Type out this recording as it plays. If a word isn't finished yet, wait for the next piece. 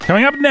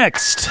Coming up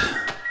next,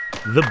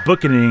 the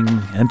Bookening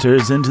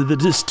enters into the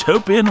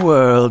dystopian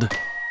world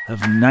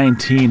of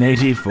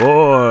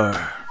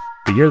 1984,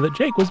 the year that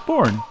Jake was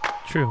born.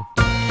 True.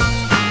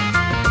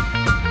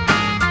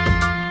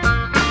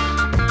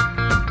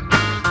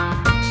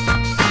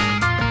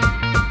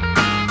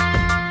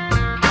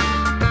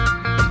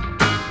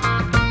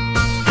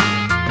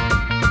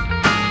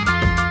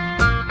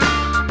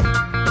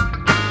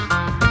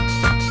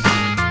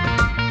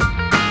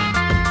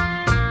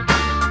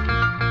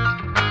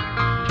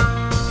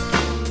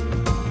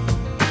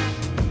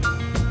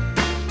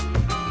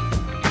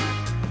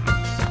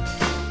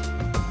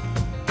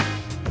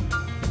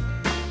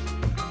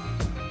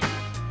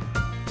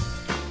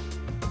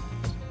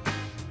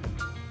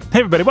 Hey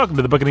everybody, welcome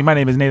to the Bookening. My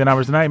name is Nathan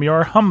Alberts and I am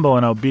your humble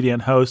and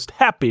obedient host.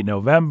 Happy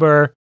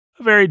November.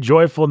 A very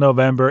joyful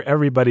November.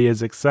 Everybody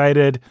is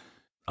excited.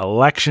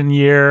 Election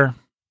year,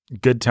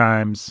 good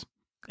times,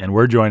 and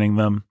we're joining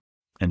them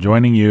and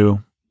joining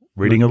you.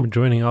 We're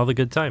joining all the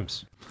good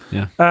times.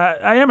 Yeah.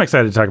 I am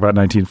excited to talk about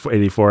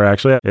 1984,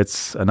 actually.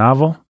 It's a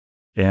novel,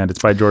 and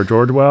it's by George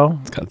Orwell.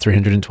 It's got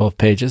 312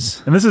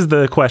 pages. And this is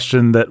the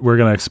question that we're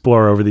going to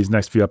explore over these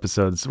next few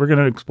episodes. We're going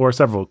to explore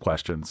several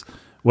questions.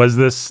 Was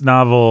this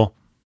novel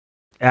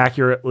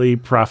accurately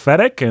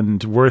prophetic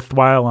and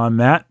worthwhile on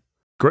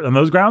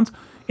those grounds?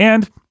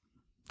 And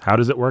how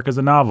does it work as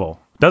a novel?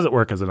 Does it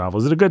work as a novel?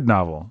 Is it a good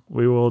novel?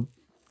 We will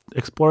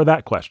explore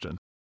that question.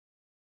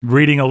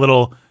 Reading a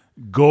little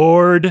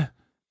gore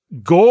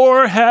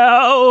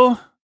hell.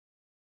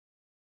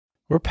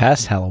 We're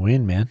past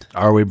Halloween, man.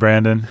 Are we,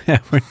 Brandon?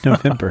 Yeah, we're in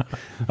November.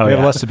 We have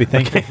less to be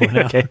thankful for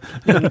now. Okay.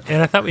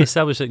 And I thought we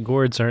established that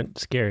gourds aren't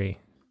scary.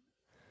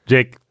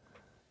 Jake,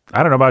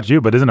 I don't know about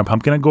you, but isn't a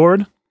pumpkin a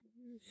gourd?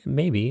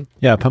 Maybe.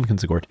 Yeah,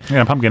 pumpkin's a gourd.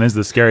 Yeah, pumpkin is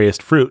the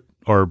scariest fruit,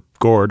 or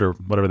gourd, or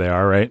whatever they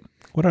are, right?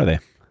 What are they?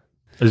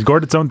 Is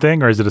gourd its own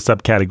thing, or is it a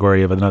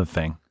subcategory of another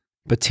thing?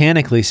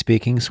 Botanically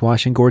speaking,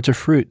 squash and gourds are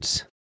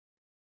fruits.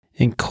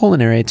 In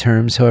culinary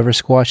terms, however,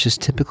 squash is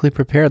typically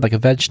prepared like a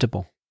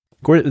vegetable.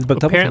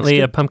 But apparently,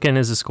 a pumpkin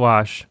is a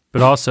squash,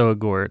 but also a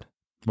gourd.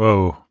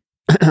 Whoa.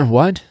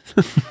 What?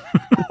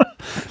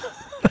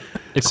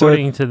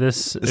 According to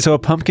this... So a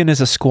pumpkin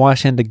is a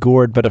squash and a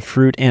gourd, but a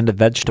fruit and a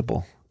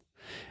vegetable.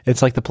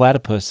 It's like the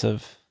platypus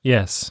of...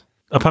 Yes.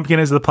 A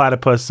pumpkin is the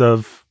platypus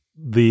of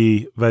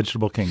the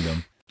vegetable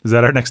kingdom. Is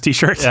that our next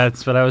t-shirt?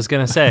 That's what I was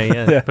going to say.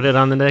 Yeah. Put it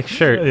on the next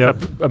shirt.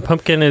 Yep. A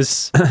pumpkin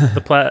is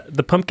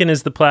the pumpkin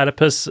is the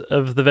platypus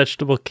of the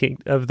vegetable king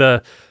of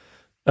the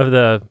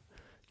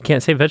you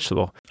can't say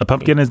vegetable. The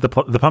pumpkin is the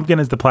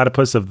pumpkin is the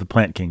platypus of the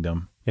plant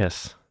kingdom.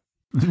 Yes.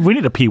 We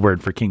need a P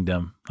word for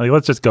kingdom. Like,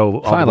 let's just go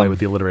all the way with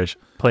the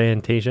alliteration.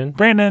 Plantation.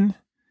 Brandon,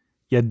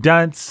 you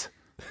dunce.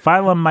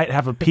 Phylum might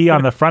have a P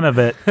on the front of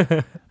it,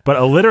 but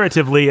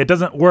alliteratively, it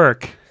doesn't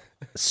work.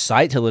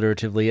 Sight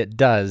alliteratively, it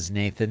does,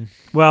 Nathan.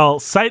 Well,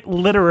 sight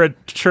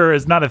literature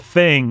is not a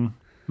thing,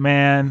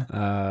 man.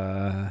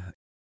 Yeah,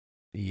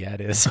 it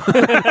is. Well,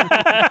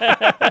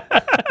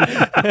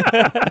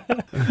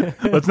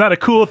 it's not a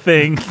cool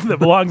thing that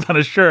belongs on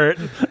a shirt.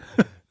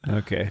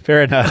 Okay,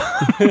 fair enough.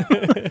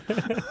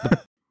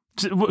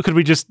 Could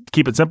we just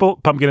keep it simple?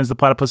 Pumpkin is the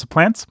platypus of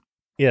plants?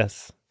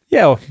 Yes.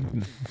 Yeah, well,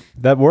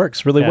 that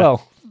works really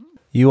well.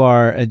 You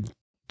are a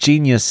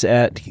genius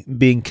at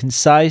being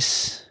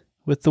concise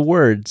with the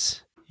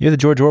words. You're the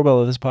George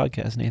Orwell of this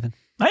podcast, Nathan.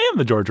 I am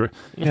the George Orwell.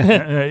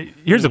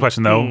 Here's the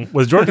question, though.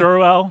 Was George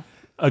Orwell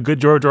a good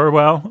George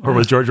Orwell, or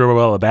was George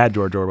Orwell a bad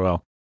George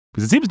Orwell?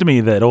 Because it seems to me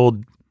that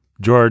old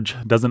George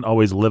doesn't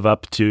always live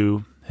up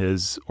to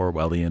his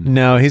Orwellian.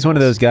 No, he's one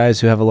of those guys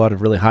who have a lot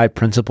of really high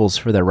principles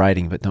for their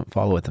writing, but don't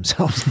follow it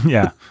themselves.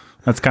 Yeah.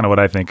 That's kind of what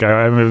I think.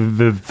 I mean,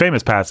 the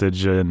famous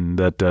passage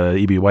that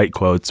E.B. White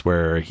quotes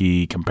where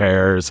he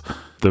compares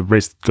the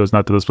race goes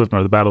not to the swift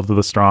nor the battle to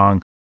the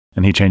strong,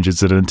 and he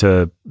changes it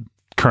into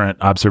current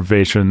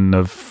observation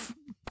of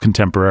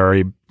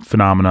contemporary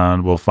phenomena,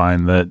 and we'll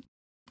find that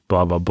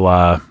blah, blah,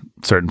 blah,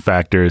 certain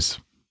factors.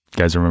 You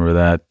guys remember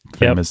that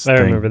famous thing?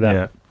 I remember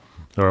that.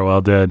 Yeah.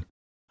 Orwell did.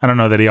 I don't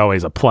know that he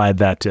always applied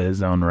that to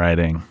his own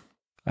writing.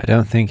 I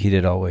don't think he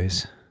did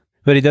always.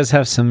 But he does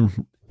have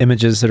some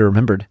images that are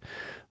remembered.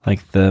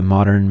 Like the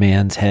modern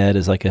man's head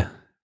is like a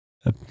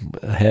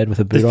head with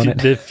a boot on it.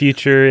 The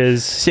future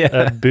is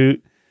a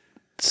boot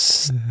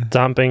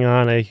stomping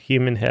on a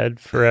human head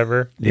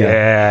forever.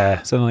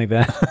 Yeah. Something like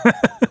that.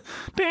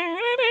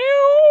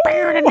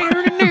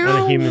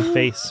 On a human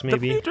face,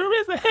 maybe. The future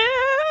is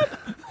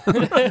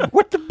ahead.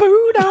 With the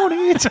boot on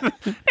it.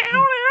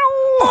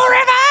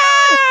 Forever!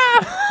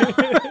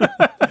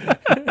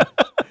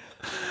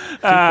 2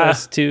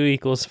 plus 2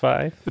 equals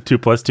 5. 2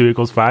 plus 2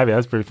 equals 5. Yeah,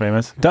 that's pretty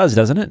famous. Does,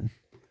 doesn't it?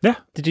 Yeah.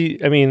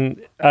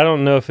 I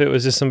don't know if it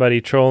was just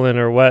somebody trolling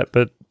or what,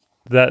 but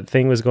that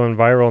thing was going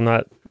viral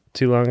not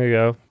too long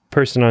ago.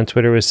 Person on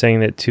Twitter was saying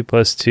that 2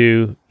 plus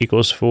 2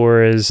 equals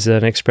 4 is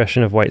an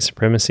expression of white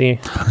supremacy.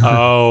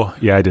 Oh,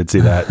 yeah, I did see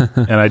that.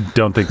 And I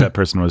don't think that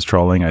person was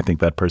trolling. I think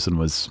that person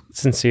was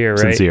sincere,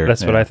 right? Sincere,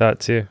 That's what I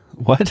thought too.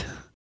 What?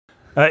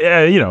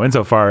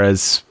 Insofar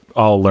as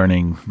all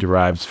learning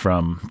derives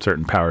from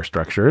certain power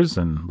structures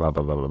and blah,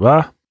 blah, blah, blah,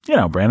 blah. You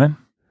know, Brandon.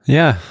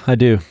 Yeah, I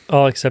do.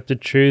 All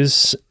accepted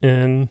truths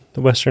in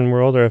the Western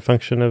world are a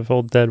function of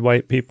old dead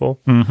white people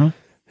Mm-hmm.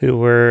 who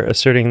were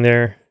asserting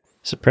their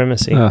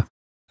supremacy.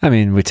 I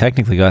mean, we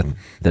technically got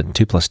the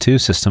 2+2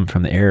 system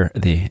from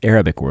the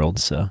Arabic world,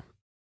 so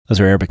those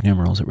are Arabic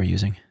numerals that we're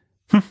using.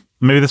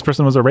 Maybe this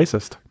person was a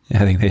racist.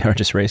 Yeah, I think they are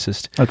just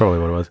racist. That's probably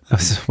what it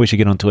was. We should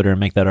get on Twitter and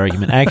make that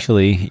argument.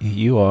 Actually,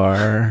 you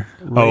are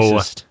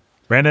racist.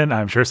 Brandon,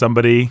 I'm sure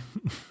somebody...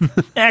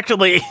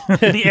 Actually,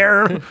 the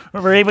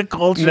Arab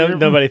culture...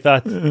 Nobody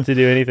thought to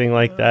do anything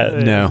like that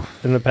No.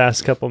 in the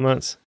past couple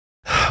months.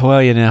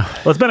 Well, you know.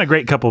 Well, it's been a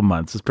great couple of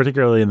months,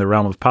 particularly in the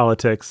realm of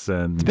politics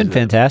and It's been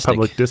fantastic.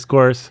 public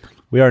discourse.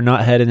 We are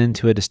not headed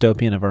into a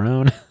dystopian of our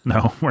own.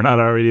 No, we're not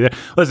already there.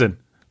 Listen,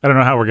 I don't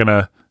know how we're going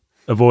to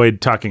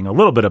avoid talking a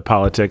little bit of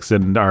politics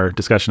in our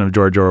discussion of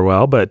George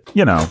Orwell, but,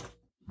 you know,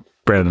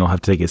 Brandon will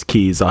have to take his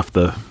keys off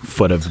the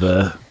foot of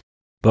the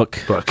book.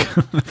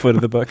 the Foot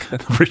of the book.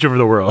 bridge over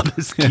the world.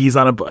 His keys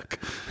on a book.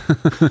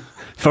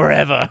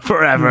 Forever.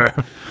 Forever.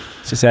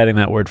 It's just adding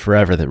that word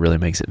forever that really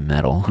makes it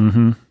metal.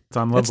 Mm-hmm. It's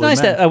on Lovely It's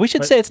nice Men. we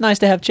should say it's nice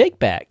to have Jake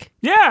back.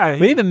 Yeah. We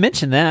didn't even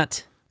mention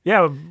that.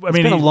 Yeah. I It's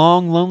mean, been a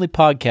long, lonely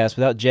podcast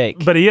without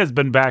Jake. but he has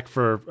been back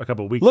for a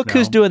couple of weeks Look now.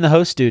 who's doing the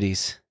host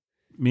duties.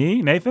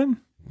 Me?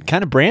 Nathan?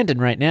 Kind of Brandon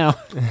right now.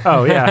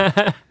 Oh,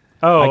 yeah.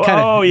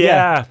 Oh,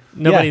 yeah.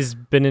 Nobody's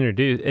been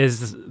introduced.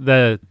 Is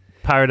the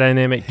power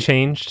dynamic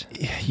changed?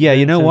 Yeah,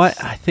 you know Since-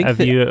 what? I think Have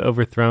that you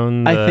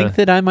overthrown I think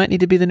that I might need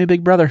to be the new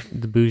big brother.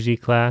 the bougie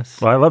class?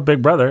 Well, I love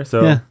Big Brother,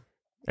 so Yeah.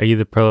 Are you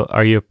the pro?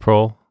 Are you a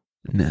pro?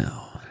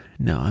 No,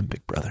 I'm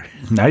big brother.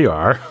 now you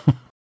are.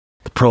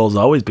 The proles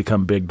always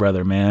become Big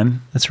Brother,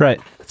 man. That's right.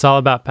 It's all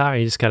about power.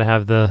 You just got to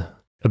have the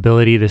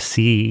ability to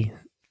see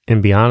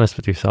and be honest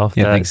with yourself.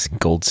 Yeah, that thanks,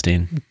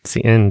 Goldstein. it's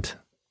the end.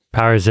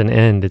 Power is an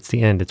end. It's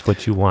the end. It's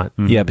what you want.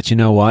 Mhm. Yeah, but you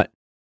know what?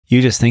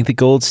 You just think that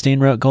Goldstein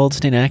wrote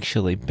Goldstein.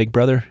 Actually, Big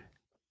Brother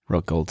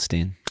wrote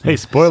Goldstein. Hey,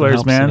 Some spoilers,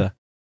 helps man. of a-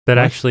 But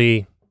What?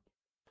 actually,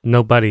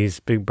 nobody's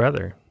big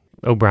brother.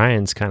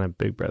 O'Brien's kind of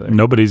big brother.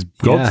 Nobody's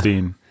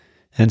Goldstein.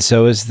 And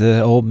so is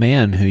the old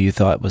man who you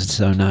thought was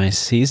so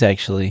nice. He's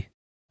actually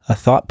a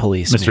thought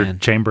police Mr. man.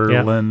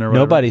 Chamberlain or whatever.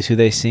 Nobody's who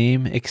they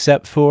seem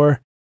except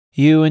for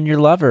you and your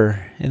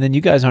lover. And then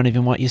you guys aren't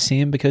even what you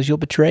seem because you'll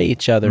betray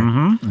each other.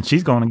 Mm-hmm. And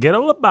she's going to get a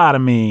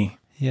lobotomy.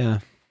 Yeah.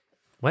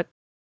 What?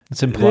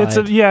 It's implied.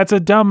 It's a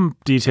dumb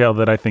detail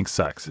that I think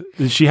sucks.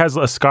 She has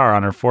a scar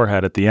on her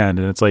forehead at the end,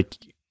 and it's like,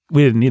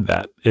 we didn't need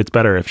that. It's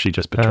better if she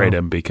just betrayed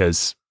him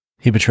because,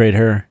 He betrayed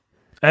her.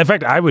 in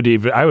fact, I would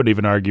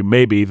even argue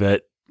maybe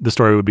that the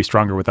story would be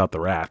stronger without the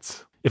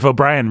rats. If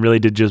O'Brien really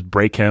did just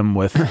break him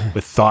with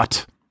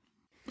thought,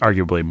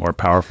 arguably more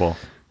powerful. A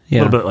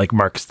Yeah. little bit like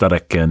Mark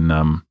Studdick in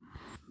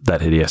That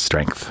Hideous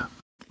Strength,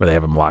 where they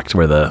have him locked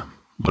where the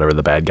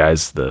bad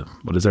guys,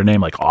 what is their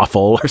name, like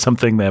Awful or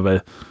something. They have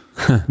a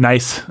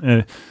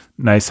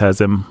Nice has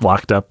him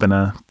locked up in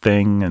a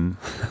thing, and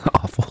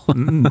Awful.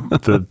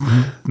 the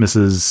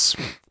Mrs.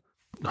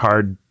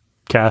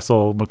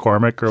 Hardcastle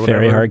McCormick or whatever.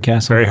 Fairy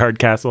Hardcastle. Fairy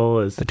Hardcastle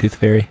is The Tooth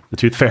Fairy. the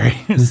Tooth Fairy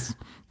is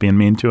being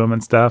mean to him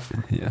and stuff.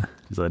 Yeah.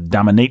 He's a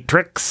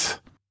dominatrix.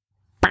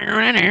 I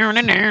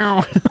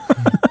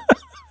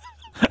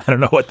don't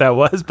know what that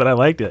was, but I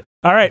liked it.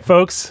 All right,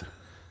 folks.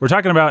 We're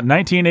talking about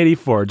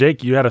 1984.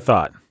 Jake, you had a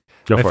thought.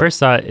 Go My for first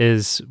thought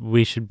is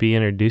we should be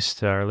introduced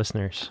to our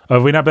listeners. it.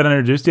 Have we not been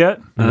introduced yet?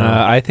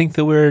 I think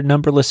that we're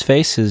numberless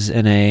faces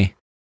in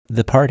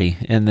the party,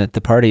 and that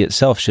the party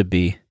itself should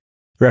be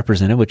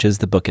represented, which is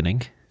the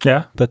bookening,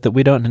 Yeah. but that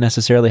we don't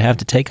necessarily have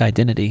to take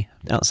identity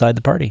outside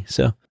the party.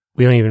 So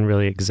We don't even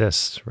really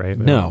exist, right?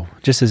 no,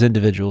 just as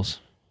individuals,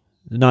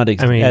 not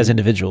as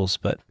individuals,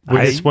 but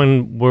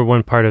We're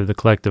one part of the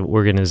collective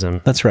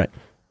organism that's right.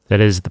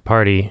 that is the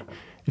party.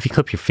 If you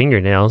clip your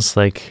fingernails,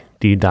 like,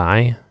 do you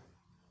die?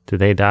 Do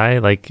they die?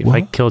 Like, if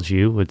I What? killed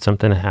you, would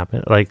something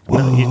happen? Like,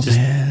 no, you just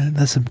man,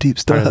 that's some deep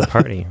part of the stuff.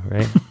 party,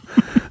 right?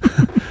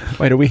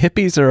 Wait, are we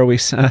hippies or are we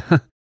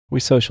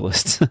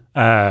socialists?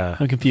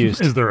 I'm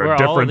confused. Is there We're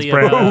a all difference, the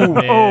Brad? above,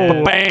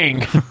 man.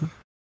 Bang!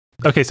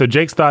 Okay, so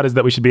Jake's thought is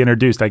that we should be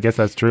introduced. I guess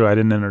that's true. I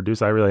didn't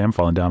introduce. I really am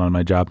falling down on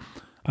my job.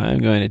 I'm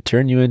going to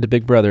turn you into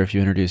Big Brother if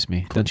you introduce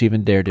me. Don't you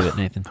even dare do it,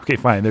 Nathan. Okay,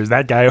 fine. There's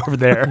that guy over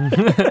there.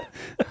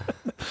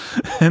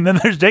 And then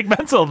there's Jake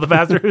Bensel, the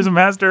master who's a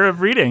master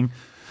of reading.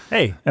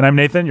 Hey, And I'm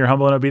Nathan, your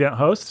humble and obedient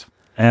host.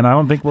 And I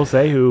don't think we'll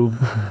say who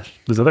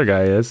this other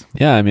guy is.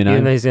 Yeah, I mean, even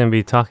I'm though he's going to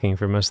be talking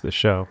for most of the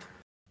show.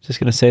 just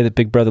going to say that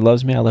Big Brother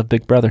loves me. I love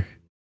Big Brother.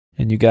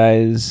 And you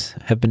guys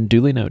have been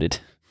duly noted.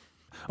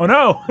 Oh,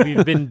 no.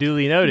 We've been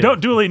duly noted.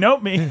 Don't duly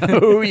note me.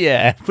 Oh,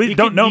 yeah. Please You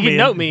don't can, note you me. can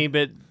note me,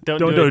 but don't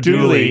Don't do do it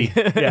duly.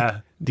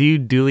 Yeah. Do you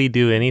duly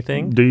do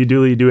anything Do you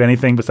duly do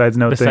anything besides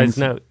note besides things?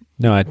 note?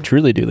 No, I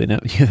truly duly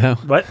note you, though.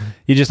 What?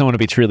 You just don't want to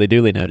be truly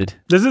duly noted.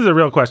 This is a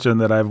real question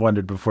that I've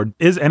wondered before.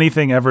 Is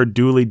anything ever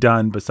duly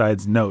done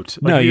besides note?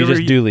 Like, No, have you ever-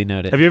 just duly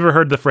note it. Have you ever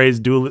heard the phrase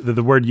duly,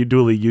 the word you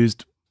duly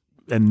used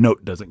and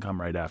note doesn't come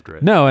right after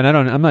it. No, and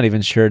I'm not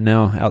even sure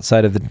now,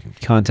 outside of the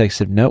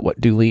context of note, what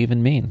duly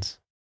even means.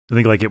 I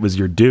think like it was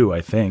your due,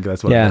 I think.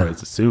 That's what Yeah. I've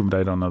always assumed.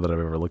 I don't know that I've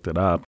ever looked it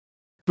up.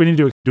 We need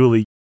to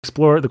duly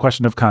explore the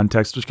question of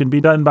context, which can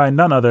be done by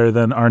none other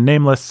than our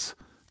nameless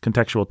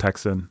contextual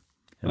Texan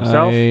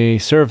himself. I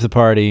serve the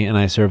party, and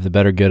I serve the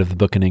better good of the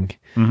bookening.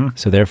 Mhm.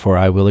 So therefore,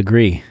 I will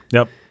agree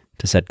Yep.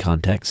 to said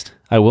context.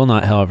 I will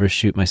not, however,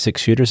 shoot my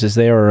 6 shooters, as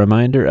they are a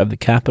reminder of the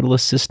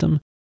capitalist system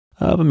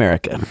of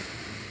America.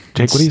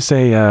 Jake, what do you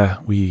say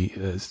we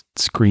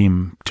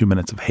scream 2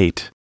 minutes of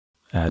hate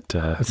at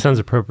That sounds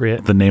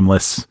appropriate. the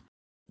nameless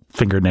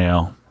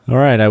fingernail? All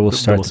right, I will That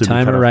start will the soon be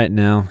cut timer off. right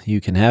now.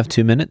 You can have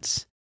 2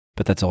 minutes,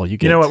 but that's all you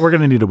get. You know what? We're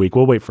going to need a week.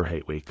 We'll wait for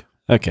hate week.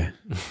 Okay.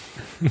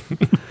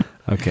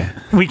 Okay.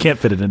 We can't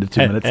fit it into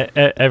 2 minutes.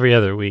 Every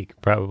other week,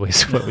 probably,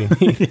 is what we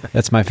need.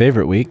 That's my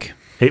favorite week.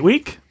 Hate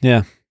week?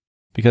 Yeah.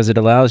 Because it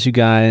allows you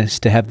guys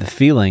to have the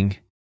feeling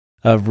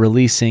of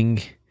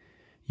releasing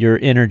your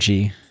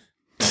energy.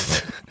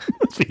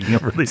 Speaking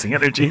of releasing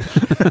energy.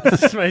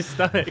 This is my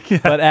stomach.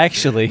 But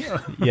actually,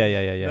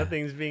 yeah.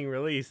 Nothing's being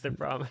released, I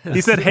promise.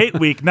 He said hate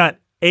week, not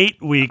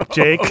 8 week,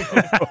 Jake.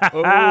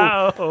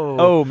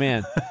 Oh,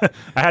 man.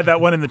 I had that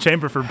one in the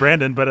chamber for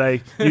Brandon, but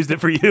I used it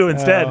for you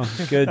instead.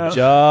 Oh, good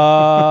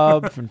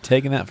job from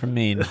taking that from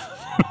me,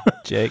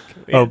 Jake.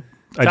 Oh,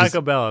 I Taco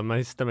just, Bell,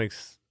 my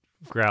stomach's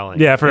growling.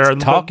 yeah, for our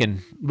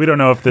Talking. We don't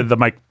know if the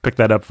mic picked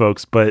that up,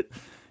 folks, but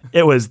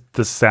it was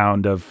the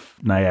sound of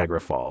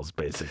Niagara Falls,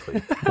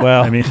 basically.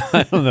 Well, I mean,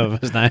 I don't know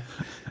if it's not.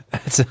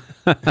 It's,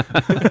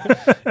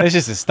 it's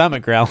just a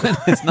stomach growling.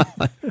 It's not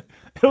like,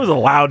 it was a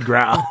loud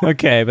growl.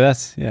 okay, but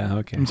that's, yeah,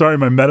 okay. I'm sorry,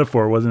 my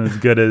metaphor wasn't as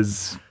good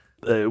as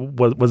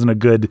wasn't a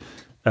good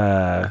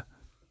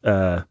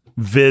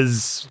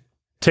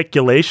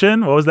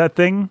visiculation. What was that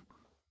thing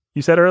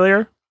you said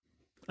earlier?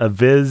 A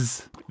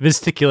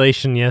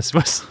Visticulation, yes,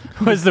 was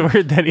the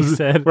word that he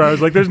said. where I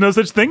was like, "There's no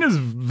such thing as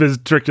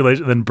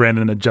visiculation." Then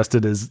Brandon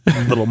adjusted his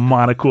little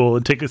monocle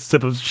and took a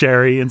sip of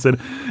sherry and said,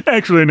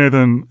 "Actually,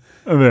 Nathan,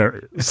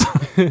 there is."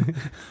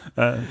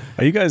 Are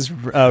you guys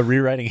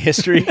rewriting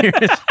history here?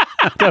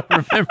 I don't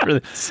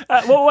remember this.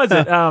 What was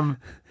it?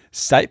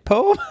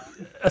 Sitepo?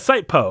 A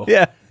Sitepo.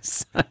 Yeah.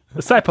 A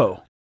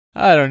Sitepo.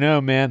 I don't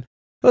know, man.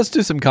 Let's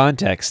do some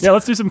context. Yeah,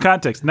 let's do some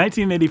context.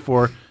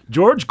 1984,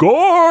 George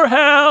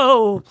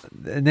Gorhell.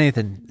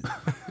 Nathan,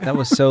 that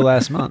was so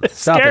last month. It's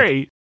Stop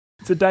scary. it.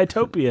 It's a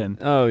dystopian.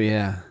 Oh,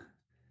 yeah.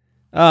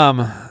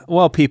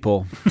 Well,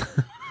 people.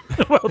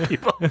 Well,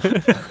 people. Let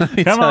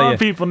me Come tell on, you.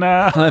 people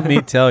now. Let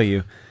me tell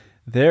you.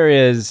 There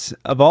is,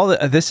 of all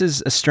the, this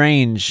is a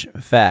strange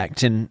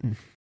fact, and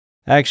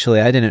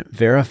actually, I didn't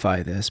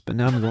verify this, but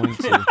now I'm going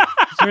to.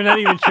 So we're not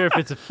even sure if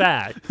it's a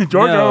fact.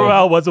 George No.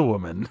 Orwell was a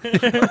woman.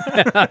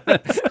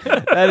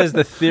 That is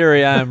the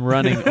theory I'm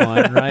running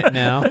on right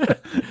now.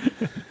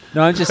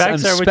 No, I'm Facts are what you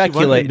want them to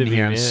speculating be,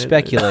 here. I'm man.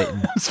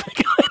 speculating.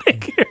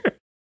 Speculating here.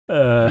 You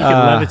can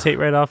levitate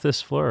right off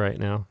this floor right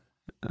now.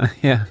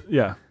 Yeah.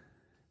 Yeah.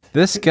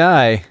 This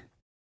guy,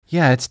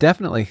 yeah, it's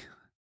definitely.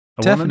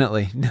 A woman?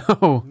 Definitely.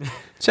 No.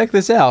 Check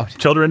this out.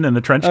 Children in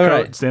a trench All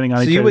coat right. standing on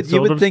So each you other's would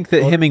shoulders. think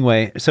that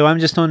Hemingway. So I'm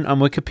just on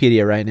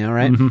Wikipedia right now,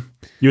 right? Mhm.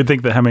 You would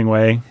think that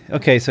Hemingway.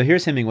 Okay, so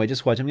here's Hemingway.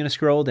 Just watch. I'm going to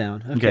scroll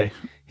down. Okay.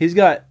 He's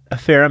got a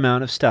fair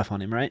amount of stuff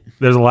on him, right?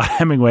 There's a lot of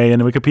Hemingway in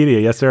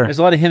Wikipedia. Yes, sir. There's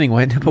a lot of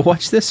Hemingway, but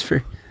watch this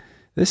for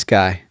this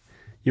guy.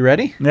 You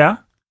ready? Yeah.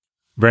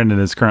 Brandon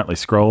is currently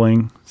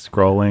scrolling.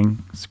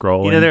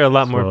 You know, there are a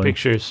lot more scrolling,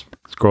 pictures.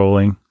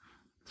 Scrolling.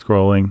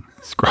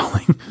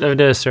 I've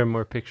noticed there are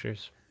more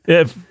pictures.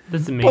 If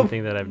That's the main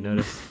thing that I've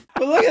noticed.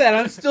 But look at that.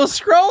 I'm still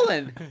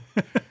scrolling.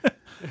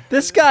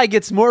 This guy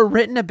gets more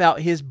written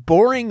about his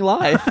boring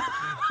life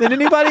than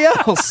anybody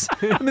else.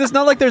 I mean, it's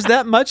not like there's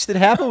that much that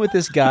happened with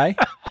this guy.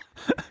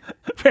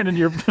 Brandon,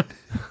 you're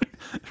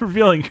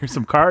revealing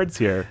some cards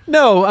here.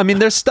 No, I mean,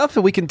 there's stuff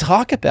that we can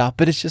talk about,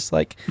 but it's just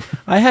like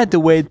I had to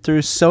wade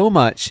through so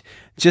much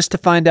just to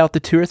find out the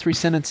 2 or 3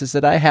 sentences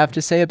that I have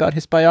to say about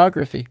his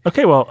biography.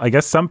 Okay, well, I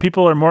guess some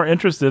people are more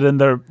interested in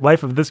the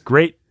life of this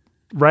great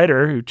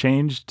writer who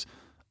changed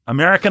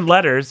American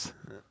letters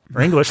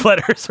or English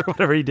letters or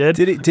whatever he did.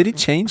 Did he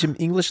change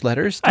English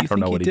letters? Do I you don't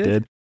think know what he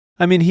did.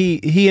 I mean,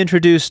 he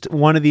introduced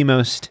one of the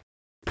most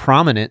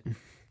prominent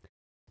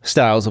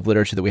styles of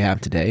literature that we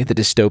have today, the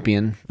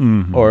dystopian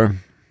Mhm. or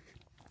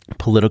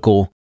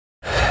political.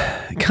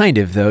 Kind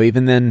of, though.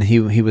 Even then, he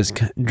was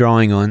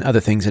drawing on other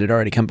things that had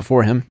already come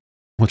before him,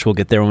 which we'll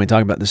get there when we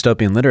talk about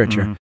dystopian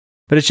literature. Mhm.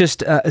 But it's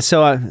just,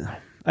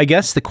 I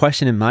guess the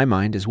question in my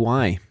mind is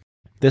why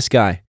this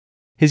guy?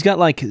 He's got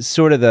like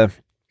sort of the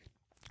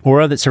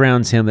aura that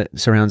surrounds him that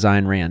surrounds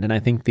Ayn Rand. And I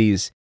think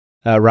these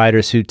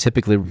writers who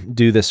typically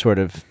do this sort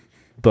of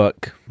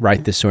book,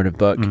 write this sort of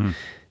book, Mhm.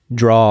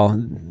 draw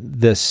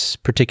this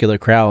particular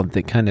crowd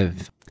that kind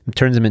of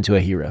turns them into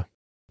a hero.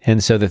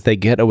 And so that they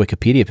get a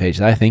Wikipedia page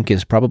that I think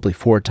is probably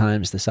 4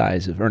 times the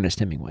size of Ernest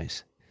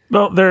Hemingway's.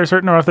 Well, there are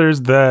certain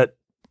authors that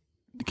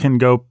can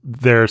go,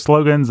 their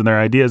slogans and their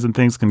ideas and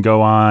things can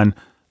go on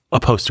a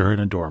poster in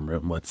a dorm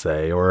room, let's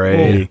say, or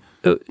a...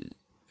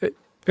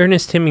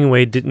 Ernest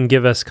Hemingway didn't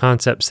give us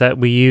concepts that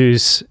we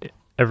use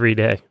every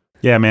day.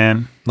 Yeah,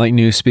 man. Like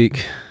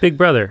Newspeak, Big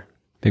Brother.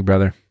 Big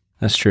Brother.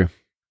 That's true.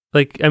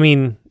 Like, I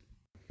mean,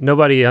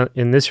 nobody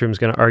in this room is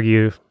going to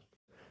argue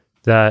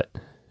that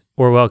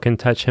Orwell can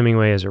touch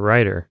Hemingway as a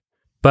writer.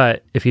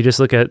 But if you just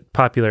look at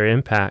popular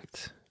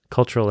impact,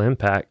 cultural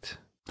impact.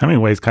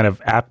 Hemingway's kind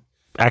of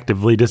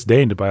actively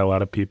disdained by a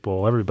lot of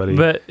people, everybody.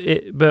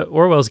 But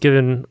Orwell's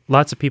given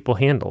lots of people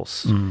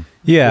handles.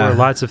 Yeah. Or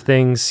lots of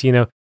things, you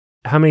know.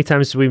 How many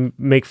times do we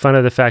make fun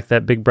of the fact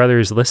that Big Brother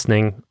is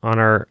listening on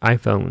our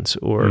iPhones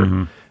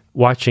or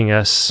watching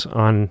us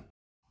on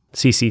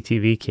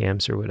CCTV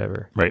cams or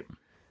whatever? Right.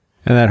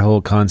 And that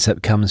whole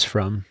concept comes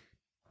from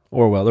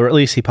Orwell, or at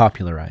least he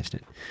popularized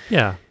it.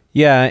 Yeah.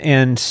 Yeah,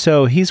 and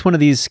so he's one of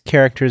these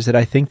characters that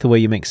I think the way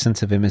you make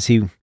sense of him is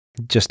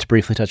just to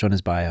briefly touch on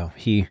his bio,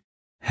 he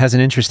has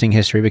an interesting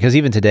history because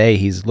even today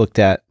he's looked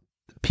at,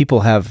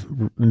 people have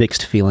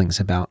mixed feelings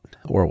about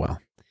Orwell.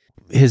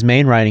 His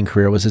main writing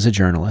career was as a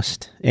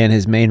journalist, and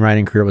his main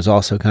writing career was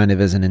also kind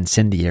of as an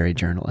incendiary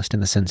journalist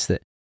in the sense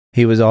that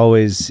he was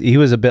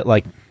a bit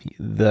like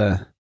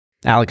the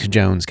Alex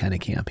Jones kind of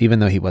camp, even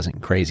though he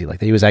wasn't crazy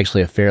like that. He was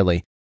actually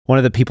one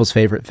of the people's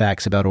favorite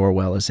facts about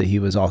Orwell is that he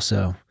was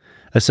also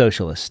a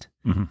socialist.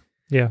 Mm-hmm.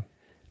 Yeah.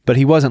 But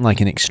he wasn't like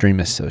an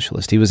extremist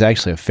socialist. He was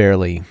actually a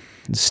fairly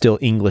still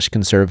English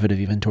conservative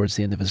even towards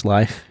the end of his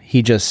life.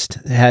 He just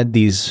had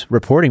these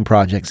reporting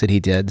projects that he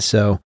did.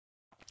 So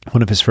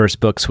one of his first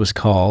books was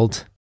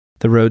called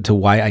The Road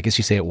to I guess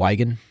you say it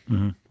Wigan,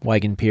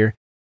 Wigan Pier.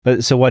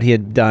 But so what he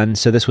had done,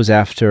 so this was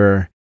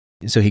after,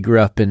 so he grew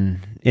up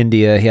in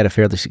India. He had a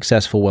fairly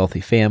successful,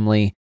 wealthy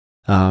family.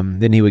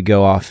 Then he would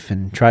go off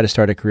and try to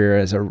start a career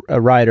as a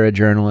writer, a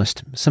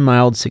journalist, some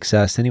mild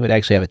success. Then he would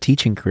actually have a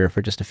teaching career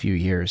for just a few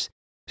years.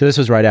 So this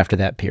was right after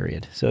that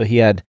period. So he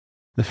had,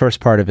 the first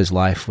part of his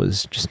life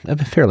was just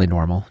fairly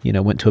normal,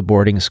 went to a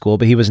boarding school,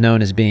 but he was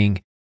known as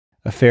being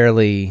a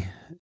fairly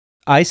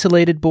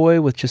isolated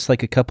boy with just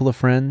like a couple of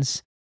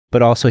friends,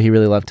 but also he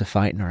really loved to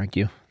fight and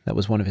argue. That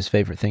was one of his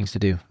favorite things to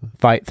do,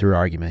 fight through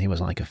argument. He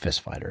wasn't like a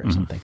fist fighter or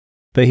something.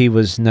 But he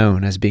was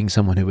known as being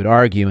someone who would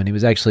argue, and he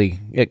was actually,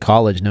 at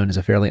college, known as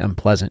a fairly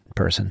unpleasant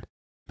person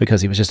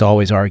because he was just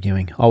always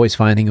arguing, always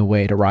finding a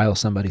way to rile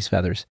somebody's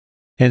feathers.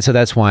 And so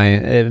that's why,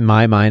 in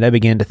my mind, I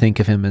began to think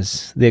of him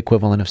as the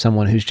equivalent of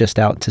someone who's just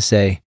out to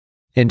say,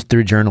 and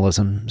through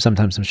journalism,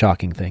 sometimes some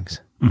shocking things,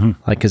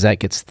 because that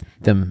gets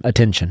them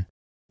attention.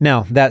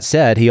 Now, that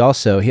said,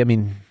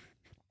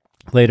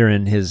 later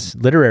in his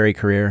literary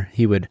career,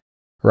 he would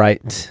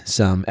write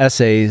some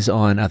essays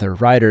on other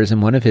writers,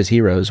 and one of his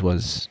heroes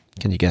was,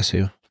 can you guess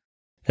who?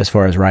 As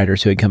far as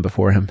writers who had come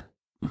before him.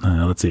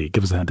 Let's see,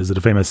 give us a hint. Is it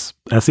a famous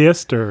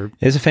essayist or?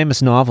 He's a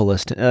famous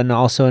novelist, and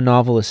also a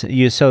novelist.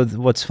 So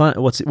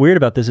what's weird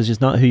about this is just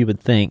not who you would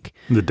think.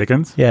 Is it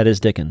Dickens? Yeah, it is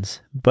Dickens.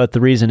 But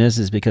the reason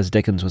is because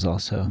Dickens was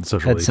also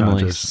had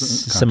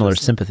similar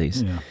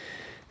sympathies. Yeah.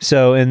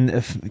 So,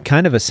 in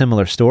kind of a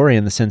similar story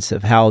in the sense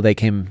of how they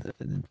came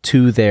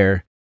to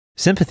their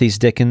sympathies,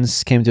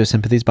 Dickens came to his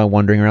sympathies by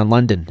wandering around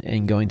London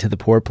and going to the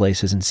poor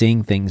places and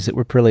seeing things that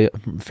were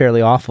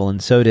fairly awful,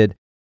 and so did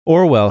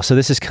Orwell. So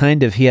this is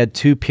he had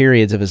two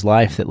periods of his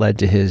life that led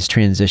to his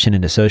transition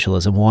into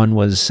socialism. One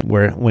was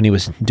when he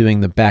was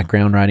doing the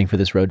background writing for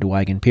this Road to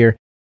Wigan Pier.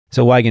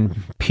 So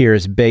Wigan Pier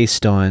is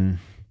based on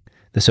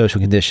the social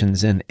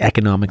conditions in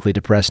economically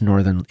depressed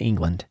northern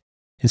England.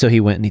 And so he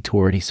went and he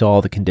toured, he saw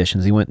all the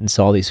conditions, he went and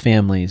saw these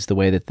families, the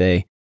way that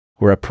they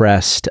were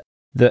oppressed,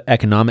 the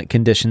economic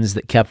conditions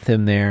that kept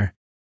them there,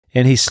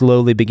 and he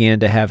slowly began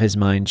to have his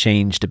mind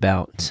changed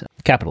about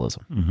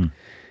capitalism.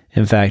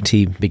 In fact,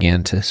 he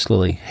began to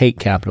slowly hate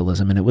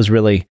capitalism, and it was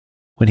really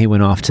when he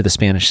went off to the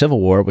Spanish Civil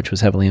War, which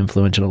was heavily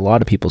influential in a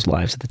lot of people's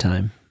lives at the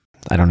time.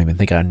 I don't even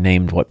think I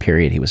named what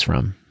period he was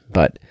from,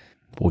 but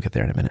we'll get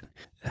there in a minute.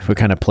 We're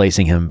kind of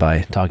placing him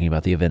by talking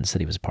about the events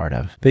that he was a part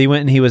of. But he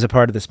went and he was a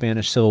part of the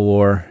Spanish Civil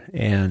War,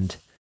 and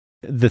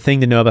the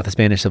thing to know about the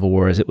Spanish Civil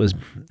War is it was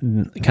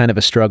kind of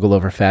a struggle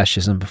over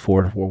fascism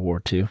before World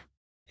War II.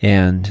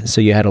 And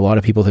so you had a lot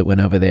of people that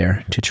went over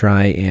there to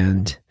try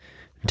and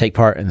take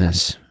part in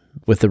this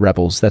with the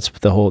rebels. That's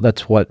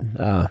what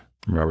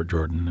Robert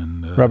Jordan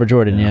and Robert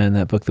Jordan, in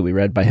that book that we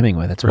read by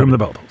Hemingway. That's For Whom the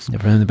Bell Tolls. For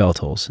Whom the Bell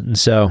Tolls. And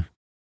so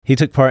he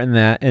took part in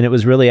that, and it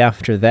was really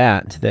after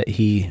that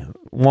he,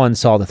 one,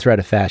 saw the threat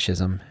of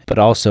fascism, but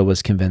also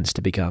was convinced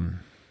to become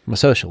a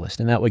socialist,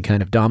 and that would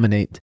kind of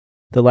dominate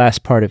the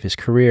last part of his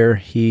career.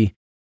 He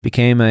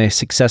became a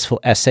successful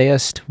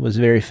essayist, was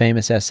a very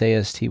famous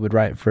essayist. He would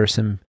write for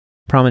some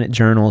prominent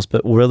journals,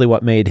 but really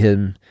what made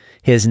him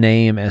his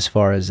name as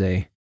far as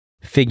a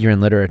figure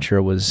in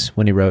literature was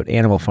when he wrote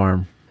Animal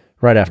Farm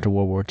right after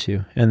World War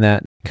II, and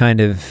that kind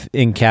of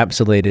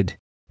encapsulated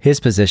his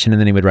position. And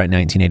then he would write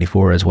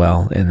 1984 as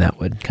well, and that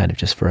would kind of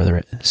just further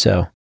it.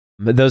 So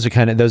but those are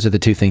the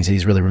two things that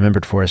he's really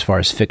remembered for as far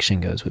as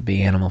fiction goes, would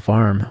be Animal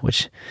Farm,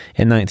 which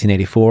in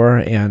 1984,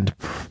 and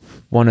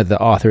one of the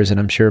authors that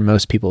I'm sure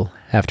most people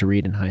have to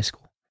read in high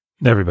school.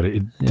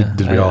 Everybody.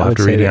 Did we all have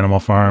to read Animal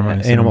Farm?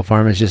 Animal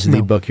Farm is just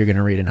the book you're going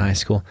to read in high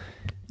school.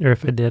 Or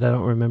if I did, I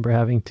don't remember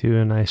having to,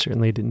 and I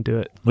certainly didn't do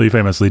it. Well, you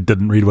famously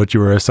didn't read what you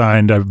were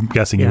assigned. I'm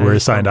guessing Yeah, you were I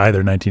just assigned don't-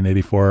 either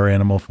 1984 or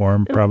Animal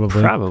Farm,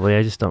 probably. Probably.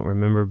 I just don't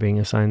remember being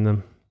assigned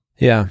them.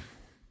 Yeah.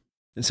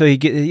 So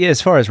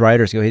as far as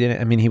writers go, he didn't.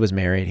 I mean, he was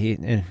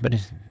married. But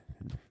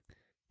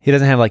he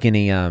doesn't have like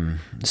any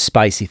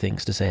spicy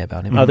things to say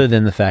about him, Mhm. other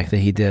than the fact that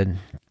he did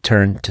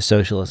turn to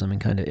socialism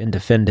and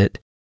defend it.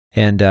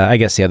 And I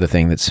guess the other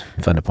thing that's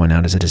fun to point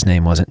out is that his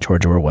name wasn't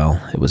George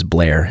Orwell; it was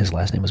Blair. His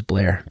last name was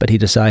Blair. But he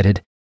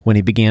decided when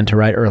he began to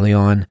write early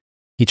on,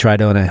 he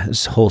tried on a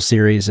whole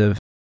series of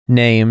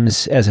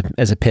names as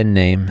a pen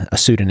name, a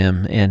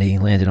pseudonym, and he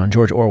landed on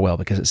George Orwell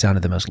because it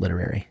sounded the most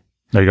literary.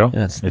 There you go.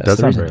 That's It does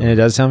the sound reason. very And it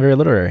does sound very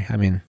literary. I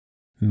mean,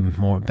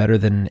 better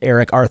than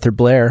Eric Arthur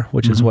Blair,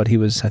 which is Mhm. what he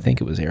was. I think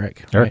it was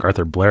Eric. Eric right?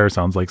 Arthur Blair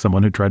sounds like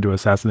someone who tried to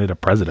assassinate a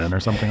president or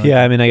something like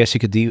Yeah, I mean, I guess you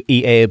could do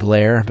E.A.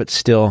 Blair, but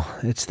still,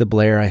 it's the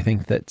Blair. I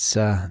think that's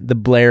the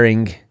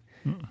blaring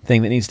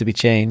thing that needs to be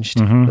changed,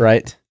 Mhm.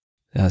 right?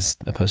 As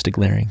opposed to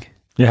glaring.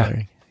 Yeah.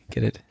 Glaring.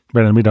 Get it?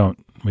 Brendan, we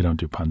don't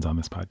do puns on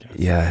this podcast.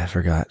 Yeah, I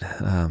forgot.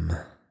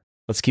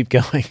 Let's keep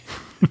going.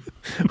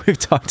 We've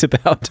talked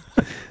about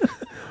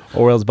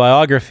Orwell's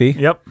biography.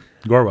 Yep.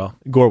 Gorwell.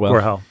 Gorwell.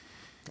 Gorhell.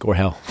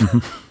 Gorhell.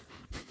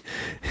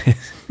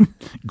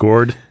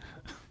 Gord.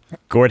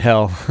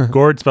 Gordhell.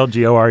 Gord spelled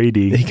Gored.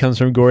 He comes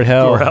from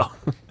Gordhell. Gorhell.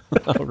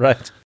 Oh,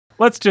 right.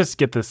 Let's just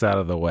get this out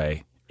of the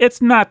way.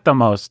 It's not the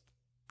most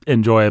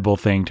enjoyable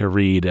thing to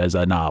read as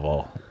a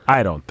novel,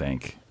 I don't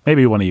think.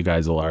 Maybe one of you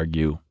guys will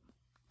argue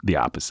the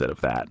opposite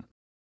of that.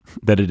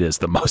 That it is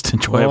the most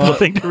enjoyable Well,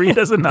 thing to read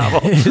as a novel.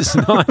 It's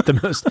not the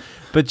most.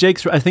 But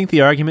I think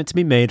the argument to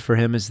be made for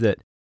him is that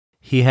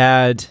he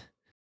had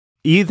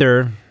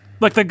either.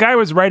 Look, the guy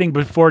was writing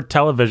before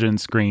television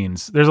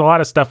screens. There's a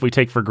lot of stuff we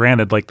take for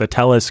granted, like the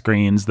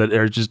telescreens that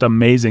are just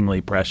amazingly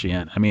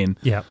prescient. I mean,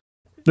 Yeah.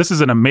 this is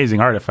an amazing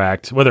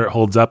artifact. Whether it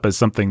holds up as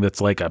something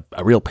that's like a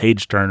real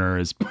page turner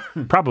is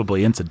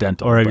probably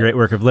incidental. Or a but- great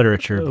work of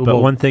literature. But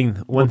We'll- one thing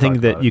talk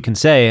that about you it. can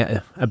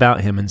say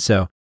about him, and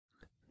so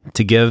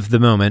to give the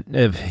moment,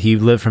 if he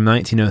lived from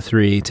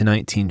 1903 to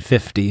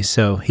 1950,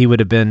 so he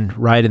would have been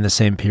right in the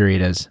same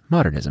period as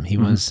modernism. He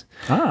was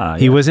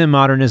he was in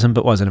modernism,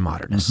 but wasn't a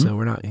modernist. So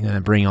we're not going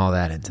to bring all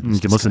that into this. You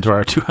can listen to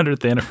our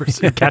 200th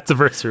anniversary, Cat's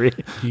anniversary.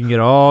 You can get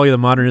all the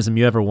modernism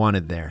you ever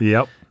wanted there.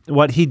 Yep.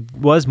 What he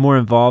was more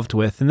involved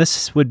with, and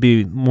this would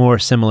be more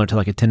similar to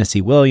like a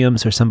Tennessee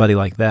Williams or somebody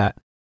like that,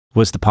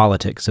 was the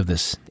politics of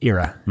this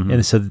era. Mhm.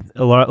 And so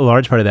a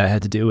large part of that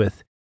had to do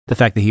with the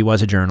fact that he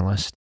was a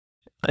journalist.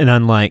 And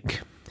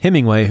unlike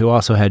Hemingway, who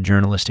also had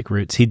journalistic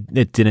roots,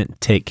 it didn't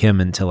take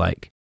him until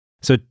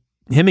so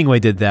Hemingway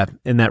did that,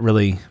 and that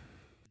really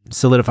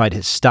solidified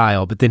his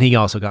style, but then he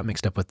also got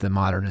mixed up with the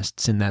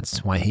modernists, and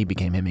that's why he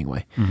became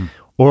Hemingway. Mhm.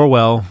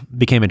 Orwell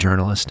became a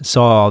journalist,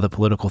 saw all the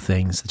political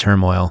things, the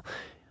turmoil,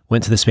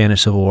 went to the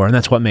Spanish Civil War, and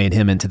that's what made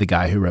him into the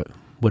guy who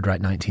would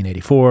write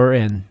 1984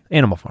 and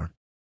Animal Farm.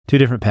 Two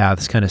different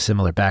paths, kind of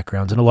similar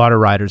backgrounds, and a lot of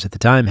writers at the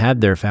time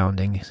had their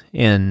founding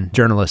in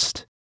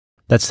journalist.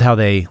 That's how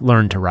they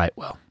learned to write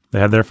well. They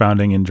had their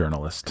founding in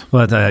journalist.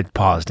 Well, I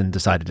paused and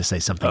decided to say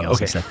something else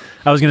okay. instead.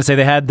 I was going to say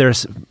they had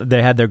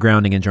their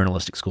grounding in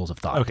journalistic schools of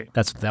thought. Okay.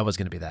 That was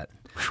going to be that.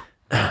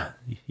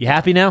 You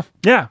happy now?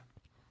 Yeah.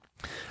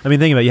 I mean,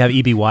 think about it. You have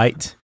E.B.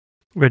 White,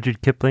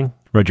 Rudyard Kipling.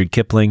 Rudyard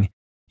Kipling.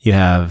 You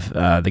have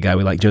the guy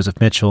we like, Joseph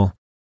Mitchell.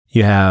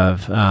 You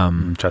have,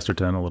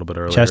 Chesterton a little bit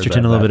earlier.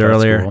 Chesterton a little bit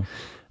earlier.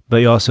 But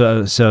you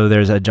also, so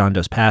there's John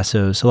Dos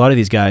Passos. A lot of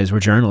these guys were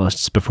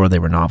journalists before they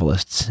were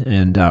novelists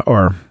and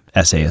or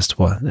essayists.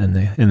 Well, and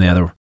the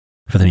other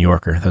for the New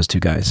Yorker, those two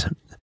guys.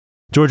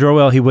 George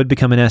Orwell, he would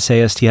become an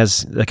essayist. He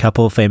has a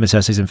couple of famous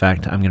essays. In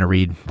fact, I'm going to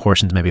read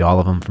portions, maybe all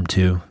of them from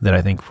two that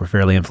I think were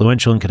fairly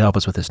influential and could help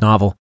us with this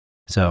novel.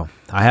 So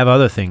I have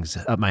other things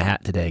up my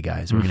hat today,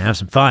 guys. We're going to have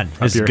some fun.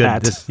 This is your good.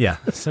 hat. Yeah,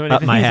 So many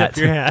Up my things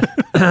hat.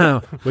 up your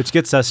hat. which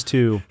gets us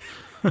to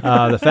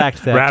the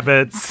fact that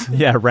Rabbits.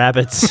 yeah,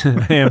 rabbits.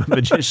 I am a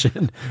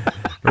magician.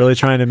 Really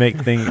trying to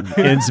make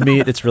ends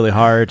meet. It's really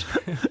hard.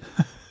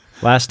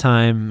 Last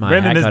time, my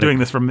Brandon hat is got doing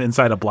this from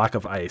inside a block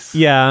of ice.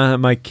 Yeah,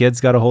 my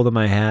kids got a hold of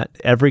my hat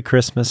every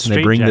Christmas, and they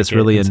Straight bring this jacket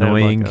really inside a block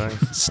annoying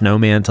of ice.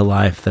 snowman to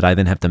life that I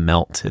then have to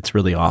melt. It's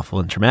really awful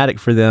and traumatic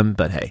for them,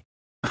 but hey.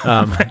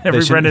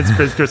 Every Brendan's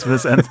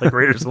Christmas ends like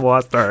Raiders of the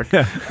Lost Ark.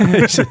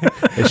 they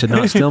should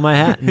not steal my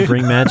hat and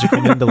bring magical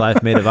men to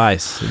life made of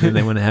ice. And then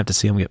they wouldn't have to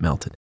see them get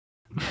melted.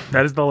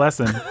 That is the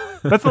lesson.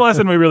 That's the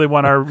lesson we really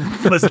want our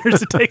listeners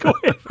to take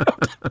away from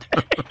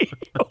today.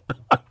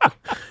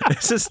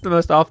 This is the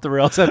most off the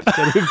rails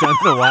episode we've done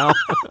in a while.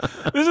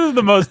 This is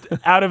the most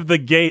out of the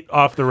gate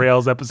off the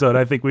rails episode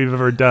I think we've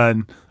ever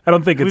done. I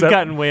don't think We've it's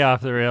gotten way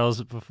off the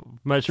rails,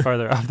 much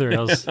farther off the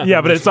rails.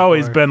 yeah, but it's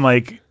always been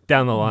like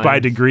down the line. by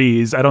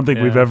degrees. I don't think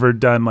we've Yeah. ever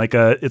done like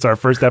it's our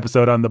first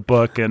episode on the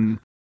book and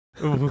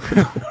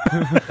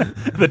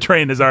The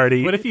train is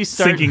already What if you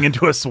start- sinking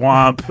into a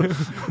swamp.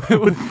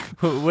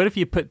 What if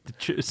you put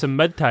some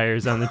mud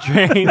tires on the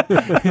train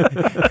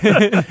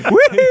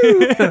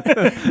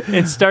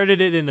and started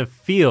it in a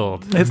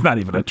field? It's not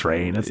even a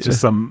train. It's just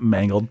some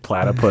mangled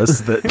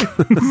platypus that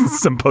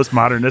some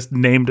postmodernist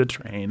named a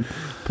train.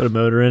 Put a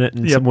motor in it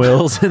and some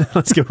wheels, and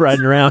let's go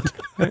riding around.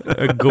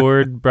 A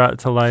gourd brought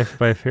to life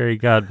by a fairy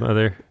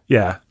godmother.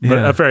 Yeah,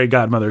 but a fairy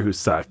godmother who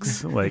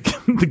sucks. Like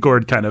the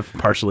gourd kind of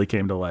partially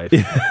came to life.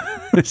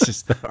 It's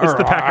just It's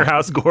the Packer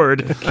House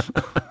gourd.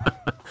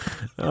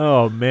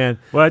 oh man,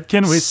 What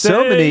can we say?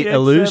 So many except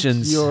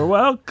illusions. You're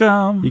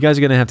welcome. you guys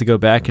are gonna have to go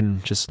back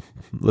and just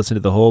listen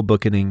to the whole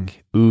bookening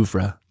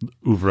oeuvre.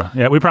 Oeuvre.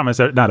 Yeah, we promise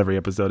that not every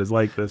episode is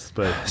like this,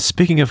 but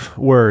Speaking of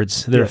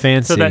words, they're Yes.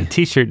 fancy. So that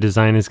T-shirt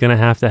design is going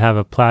to have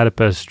a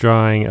platypus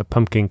drawing a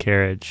pumpkin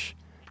carriage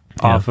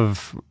off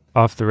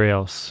the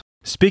rails.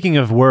 Speaking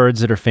of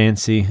words that are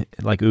fancy,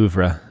 like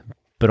oeuvre,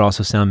 but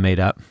also sound made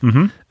up,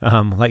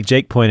 like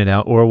Jake pointed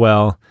out,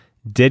 Orwell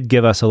did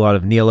give us a lot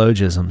of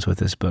neologisms with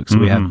this book. So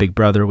we have Big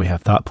Brother, we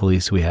have Thought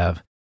Police, we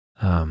have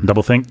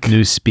double think.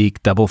 Newspeak,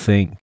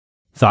 Doublethink,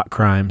 Thought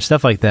Crime,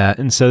 stuff like that.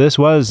 And so this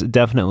was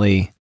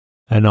definitely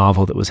a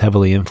novel that was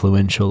heavily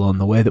influential on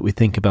the way that we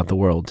think about the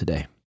world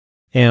today.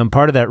 And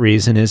part of that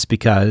reason is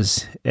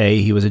because,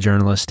 A, he was a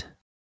journalist.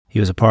 He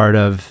was a part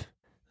of...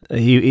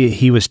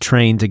 He was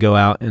trained to go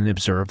out and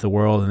observe the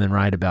world and then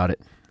write about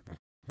it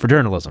for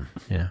journalism,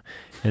 you know.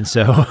 And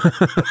so,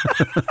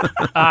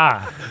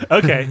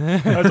 Okay.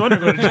 I was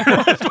wondering what a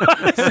journalist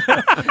was.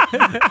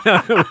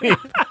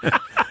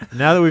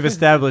 now that we've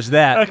established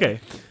that, Okay.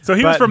 So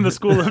he was But- from the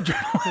school of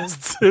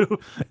journalists who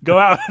go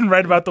out and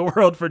write about the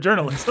world for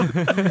journalism.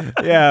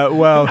 yeah,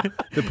 well,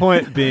 the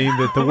point being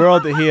that the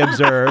world that he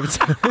observed,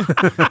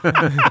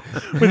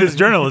 With his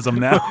journalism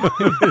now.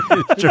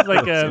 It's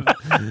like a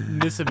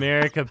Miss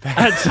America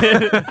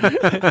pageant.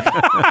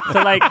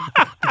 So, like,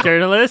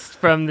 journalists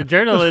from the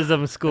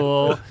journalism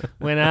school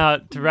went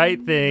out to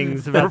write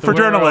things about For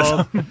the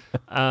world,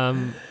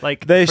 journalism.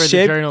 like They for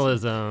shaped- the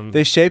journalism,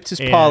 they shaped his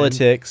And-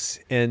 politics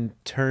and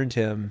turned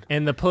him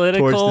and the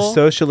political towards the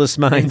socialist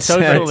and mindset.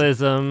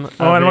 socialism.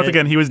 Oh, of and once it.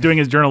 again, he was doing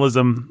his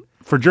journalism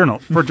for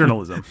journalism.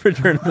 For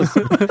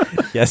journalism.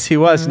 Yes, he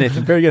was,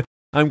 Nathan. Very good.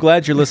 I'm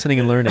glad you're listening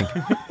and learning.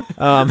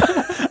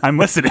 I'm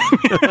listening.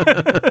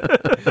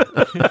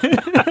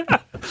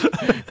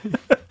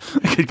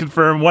 I could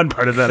confirm one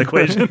part of that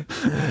equation.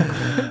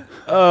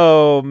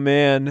 Oh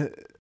man.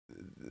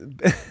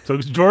 So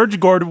George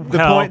Gordon.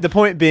 The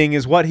point being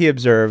is what he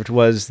observed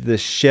was the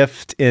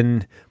shift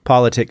in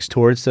politics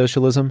towards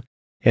socialism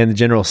and the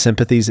general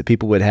sympathies that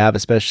people would have,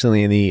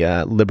 especially in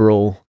the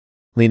liberal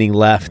leaning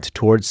left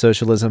towards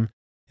socialism.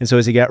 And so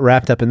as he got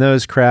wrapped up in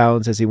those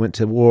crowds, as he went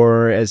to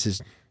war,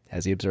 as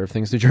he observed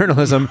things through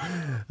journalism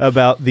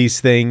about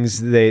these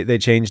things, they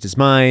changed his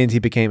mind. He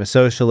became a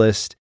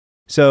socialist.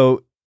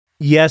 So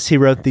yes, he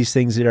wrote these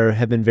things that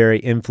have been very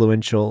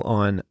influential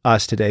on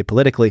us today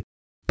politically,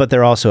 but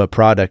they're also a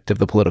product of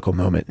the political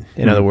moment.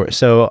 In other words,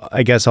 so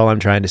I guess all I'm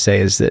trying to say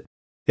is that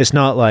it's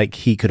not like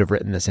he could have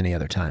written this any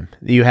other time.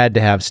 You had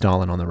to have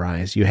Stalin on the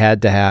rise. You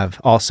had to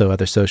have also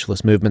other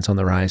socialist movements on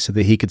the rise so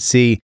that he could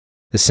see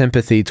the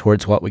sympathy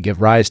towards what would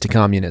give rise to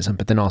communism,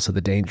 but then also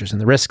the dangers and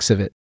the risks of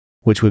it,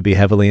 which would be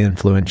heavily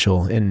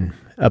influential in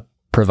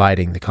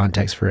providing the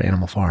context for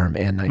Animal Farm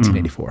and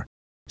 1984.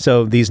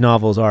 So these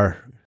novels are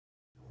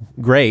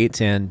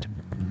great and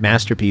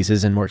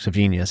masterpieces and works of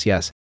genius,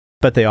 yes,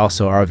 but they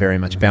also are very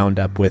much bound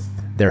up with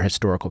their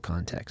historical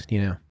context,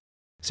 you know.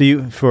 So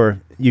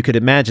you could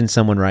imagine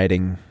someone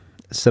writing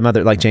some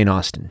other, like Jane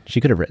Austen.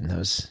 She could have written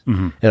those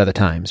at other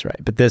times, right?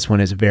 But this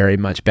one is very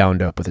much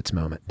bound up with its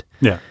moment.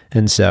 Yeah.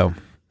 And so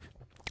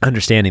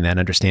understanding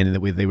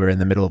that they were in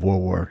the middle of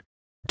World War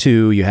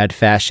II, you had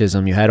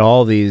fascism, you had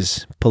all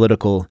these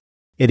political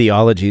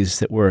ideologies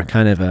that were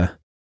kind of a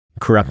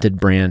corrupted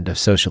brand of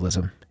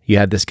socialism. You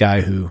had this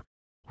guy who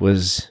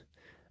was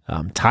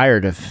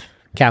tired of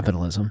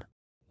capitalism,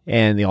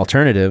 and the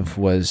alternative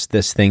was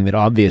this thing that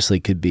obviously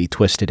could be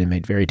twisted and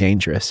made very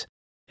dangerous.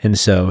 And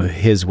so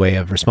his way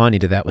of responding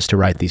to that was to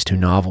write these two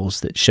novels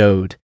that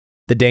showed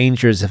the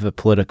dangers of a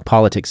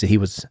politics that he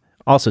was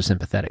also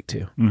sympathetic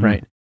to,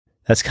 right?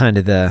 That's kind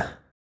of the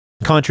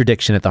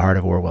contradiction at the heart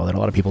of Orwell that a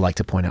lot of people like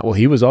to point out. Well,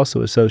 he was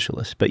also a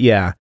socialist, but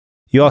yeah,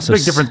 you also...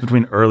 Big difference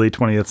between early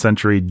 20th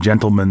century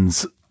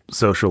gentleman's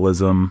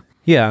socialism.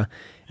 Yeah.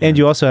 And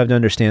you also have to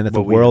understand that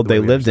the world they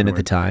we lived in understand at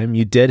the time,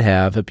 you did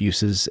have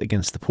abuses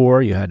against the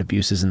poor. You had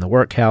abuses in the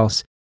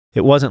workhouse.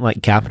 It wasn't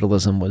like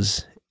capitalism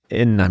was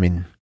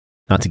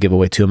not to give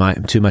away too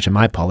much of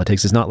my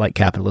politics, it's not like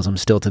capitalism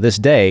still to this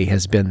day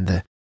has been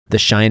the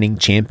shining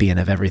champion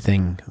of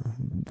everything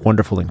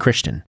wonderful and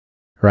Christian,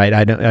 right?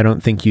 I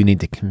don't think you need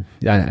to,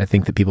 I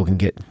think that people can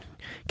get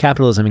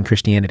capitalism and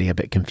Christianity a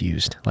bit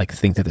confused, like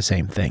think they're the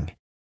same thing.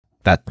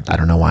 I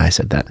don't know why I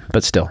said that,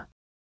 but still.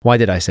 Why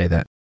did I say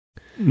that?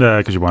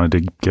 Because you wanted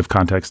to give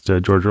context to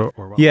George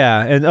Orwell.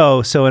 Yeah,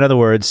 and so in other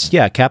words,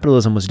 yeah,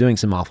 capitalism was doing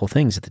some awful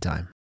things at the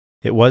time.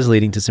 it was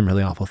leading to some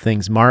really awful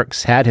things.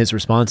 Marx had his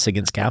response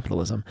against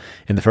capitalism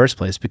in the first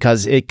place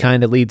because it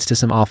kind of leads to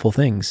some awful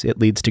things. It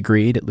leads to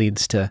greed.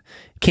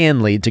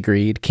 Can lead to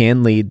greed,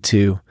 can lead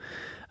to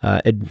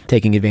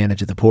taking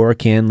advantage of the poor,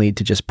 can lead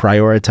to just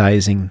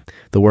prioritizing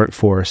the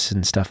workforce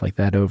and stuff like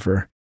that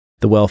over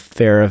the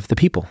welfare of the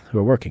people who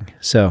are working.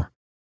 So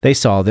they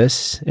saw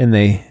this and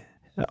they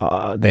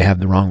have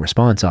the wrong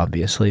response,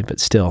 obviously, but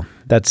still,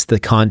 that's the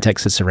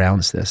context that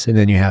surrounds this. And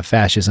then you have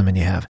fascism and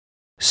you have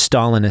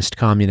Stalinist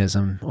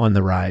communism on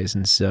the rise.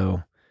 And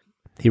so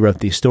he wrote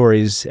these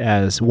stories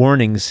as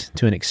warnings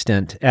to an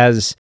extent,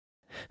 as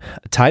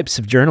types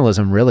of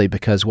journalism, really,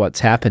 because what's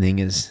happening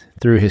is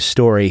through his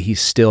story,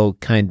 he's still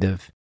kind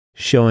of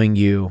showing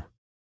you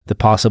the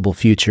possible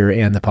future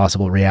and the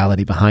possible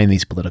reality behind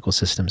these political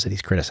systems that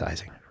he's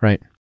criticizing,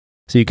 right?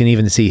 So you can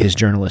even see his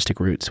journalistic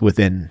roots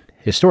within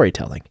his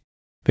storytelling,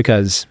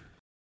 because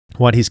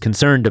what he's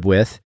concerned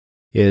with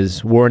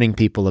is warning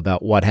people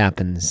about what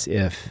happens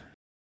if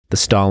the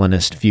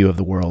Stalinist view of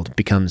the world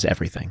becomes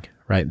everything,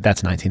 right?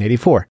 That's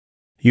 1984.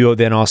 You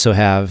then also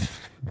have,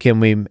 can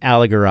we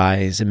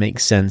allegorize and make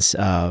sense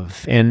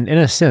of, and in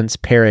a sense,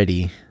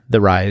 parody the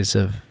rise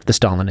of the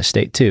Stalinist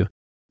state too?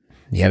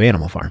 You have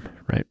Animal Farm,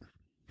 right?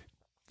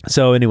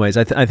 So anyways,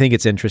 I think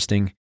it's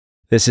interesting.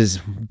 This is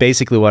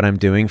basically what I'm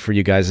doing for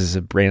you guys as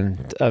a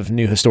brand of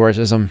new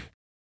historicism.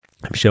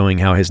 I'm showing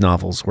how his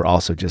novels were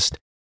also just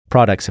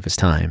products of his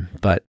time.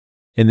 But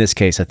in this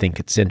case, I think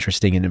it's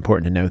interesting and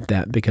important to note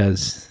that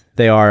because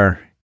they are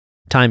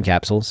time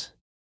capsules,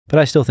 but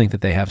I still think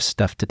that they have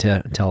stuff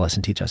to tell us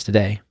and teach us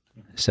today.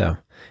 So,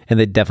 and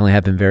they definitely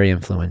have been very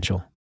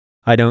influential.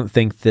 I don't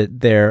think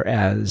that they're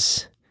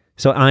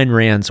so Ayn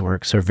Rand's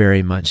works are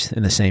very much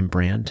in the same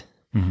brand,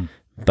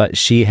 but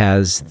she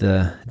has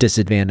the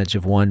disadvantage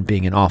of one,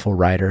 being an awful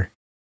writer,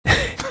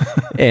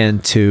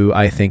 and two,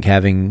 I think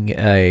having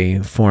a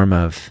form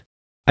of,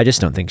 I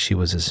just don't think she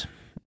was as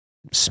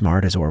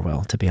smart as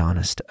Orwell, to be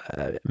honest.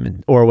 I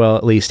mean, Orwell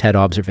at least had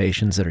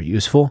observations that are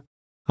useful.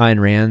 Ayn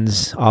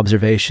Rand's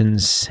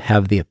observations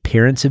have the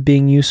appearance of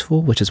being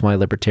useful, which is why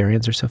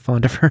libertarians are so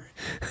fond of her.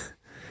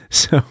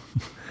 So,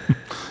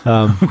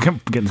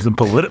 getting some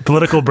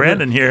political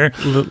branding here.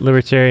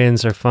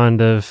 Libertarians are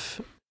fond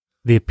of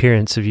the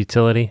appearance of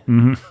utility.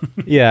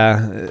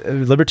 Yeah,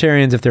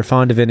 libertarians, if they're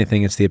fond of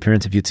anything, it's the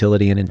appearance of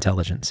utility and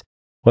intelligence.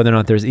 Whether or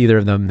not there's either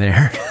of them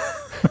there.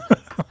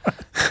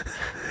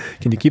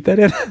 Can you keep that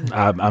in?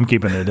 I'm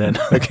keeping it in.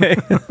 Okay.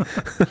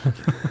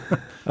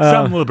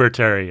 Some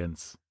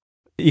libertarians.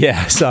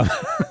 Yeah, some.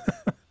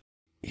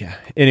 Yeah.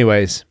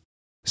 Anyways,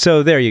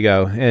 so there you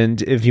go.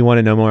 And if you want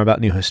to know more about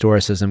New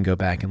Historicism, go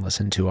back and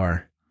listen to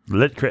our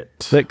Lit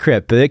Crit.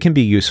 But it can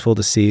be useful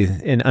to see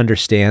and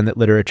understand that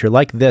literature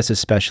like this,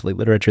 especially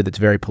literature that's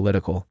very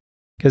political,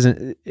 because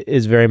it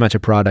is very much a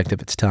product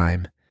of its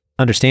time.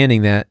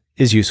 Understanding that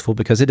is useful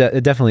because it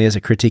definitely is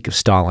a critique of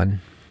Stalin,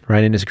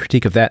 right? And it's a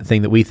critique of that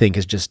thing that we think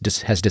has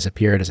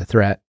disappeared as a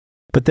threat.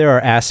 But there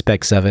are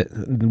aspects of it,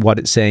 what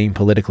it's saying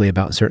politically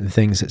about certain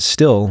things that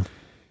still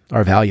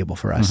are valuable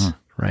for us,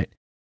 right?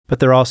 But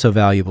they're also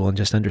valuable in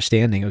just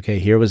understanding, okay,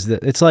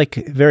 it's like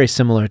very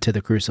similar to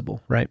the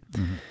Crucible, right?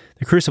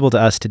 The Crucible to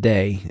us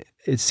today,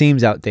 it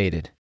seems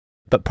outdated,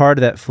 but part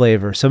of that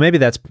flavor, so maybe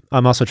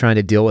I'm also trying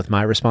to deal with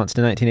my response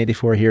to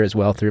 1984 here as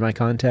well through my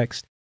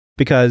context,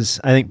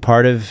 because I think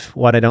part of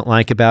what I don't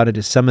like about it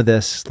is some of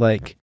this,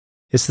 like,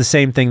 it's the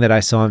same thing that I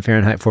saw in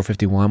Fahrenheit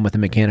 451 with the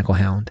Mechanical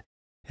Hound.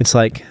 It's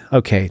like,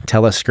 okay,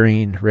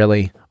 telescreen,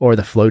 really? Or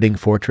the floating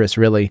fortress,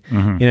 really?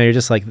 You're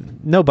just like,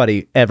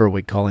 nobody ever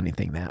would call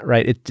anything that,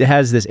 right? It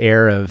has this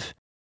air of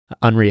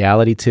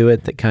unreality to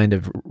it that kind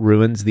of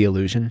ruins the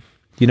illusion.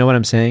 You know what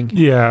I'm saying?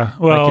 Yeah.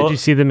 Well, did you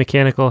see the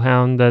Mechanical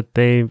Hound that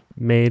they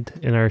made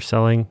and are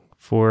selling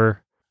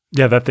for?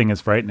 Yeah, that thing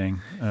is frightening.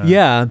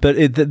 Yeah, but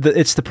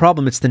it's the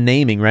problem. It's the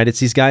naming, right?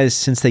 It's these guys,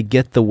 since they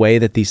get the way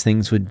that these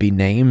things would be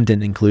named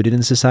and included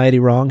in society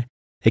wrong,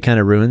 it kind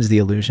of ruins the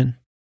illusion.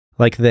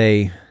 Like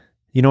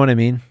you know what I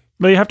mean?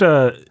 But you have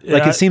to...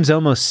 it seems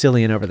almost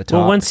silly and over the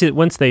top. Well,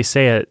 once they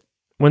say it,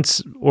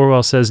 once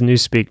Orwell says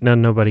newspeak,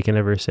 nobody can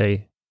ever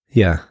say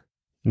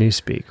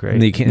newspeak, right?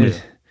 And you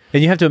can't,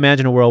 and you have to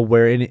imagine a world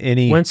where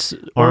any once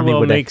army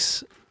Orwell would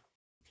makes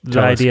the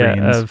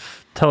idea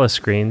of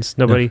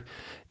telescreens,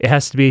 it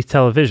has to be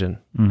television.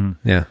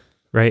 Yeah.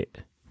 Right?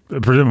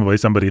 Presumably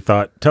somebody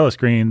thought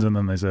telescreens and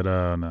then they said,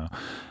 oh, no.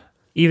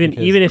 Even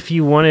if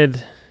you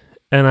wanted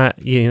a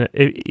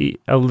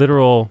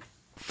literal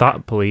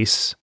thought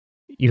police,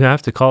 you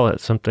have to call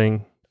it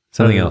something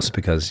else,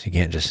 because you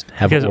can't just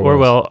have because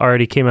Orwell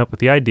already came up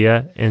with the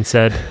idea and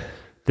said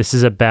this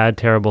is a bad,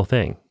 terrible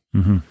thing,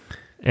 and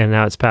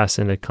now it's passed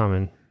into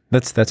common.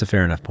 That's a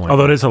fair enough point.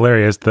 Although it is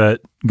hilarious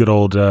that good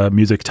old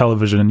music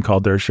television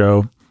called their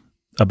show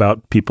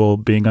about people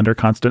being under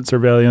constant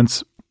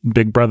surveillance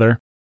Big Brother.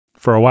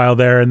 For a while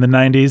there in the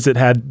 90s, it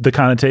had the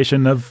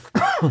connotation of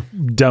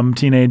dumb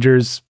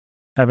teenagers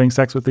having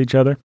sex with each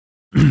other.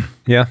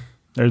 Yeah.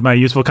 There's my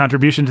useful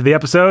contribution to the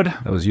episode.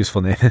 That was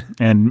useful, Nathan.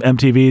 And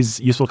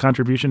MTV's useful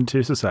contribution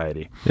to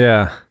society.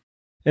 Yeah.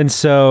 And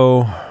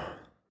so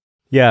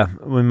Yeah,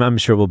 I'm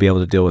sure we'll be able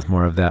to deal with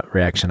more of that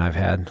reaction I've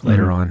had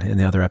later on in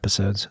the other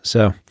episodes.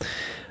 So,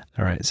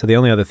 all right. So the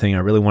only other thing I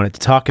really wanted to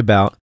talk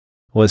about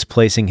was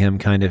placing him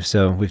kind of,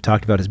 so we've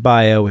talked about his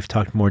bio, we've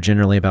talked more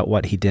generally about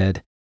what he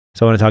did.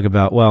 So I want to talk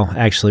about, well,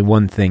 actually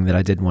one thing that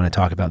I did want to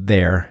talk about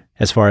there,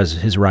 as far as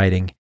his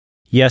writing.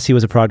 Yes, he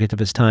was a product of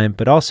his time,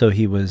 but also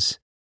he was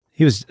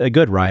a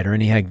good writer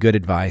and he had good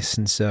advice.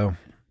 And so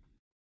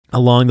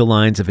along the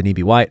lines of an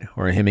E.B. White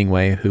or a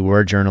Hemingway, who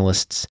were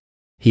journalists,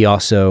 he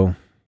also,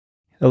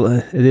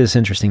 it is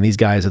interesting, these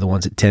guys are the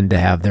ones that tend to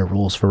have their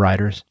rules for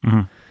writers.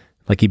 Mm-hmm.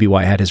 Like E.B.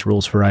 White had his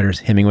rules for writers,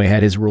 Hemingway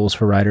had his rules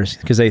for writers,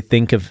 because I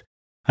think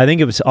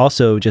it was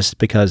also just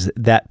because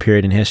that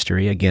period in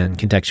history, again,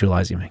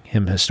 contextualizing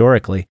him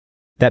historically,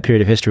 that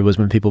period of history was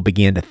when people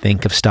began to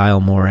think of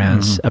style more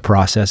as a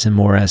process and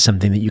more as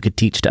something that you could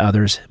teach to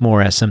others,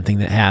 more as something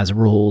that has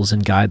rules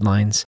and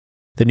guidelines.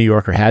 The New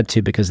Yorker had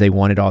to, because they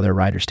wanted all their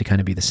writers to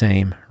kind of be the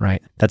same,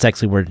 right? That's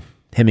actually where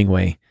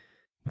Hemingway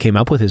came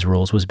up with his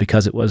rules, was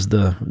because it was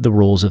the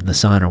rules of the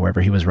Sun or wherever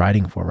he was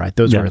writing for, right?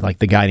 Those were like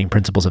the guiding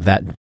principles of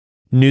that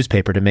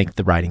newspaper to make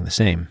the writing the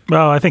same.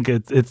 Well, I think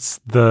it's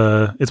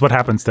what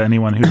happens to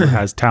anyone who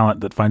has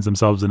talent that finds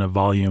themselves in a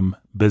volume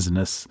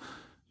business.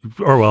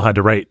 Orwell had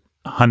to write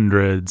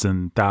hundreds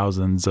and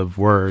thousands of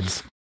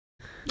words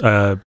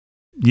a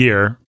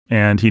year,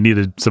 and he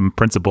needed some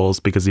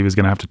principles because he was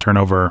going to have to turn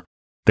over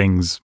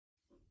things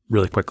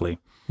really quickly.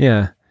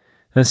 Yeah.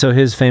 And so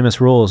his famous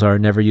rules are: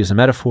 never use a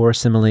metaphor,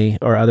 simile,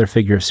 or other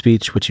figure of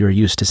speech which you are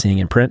used to seeing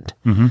in print.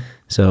 Mm-hmm.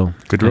 So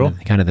good rule.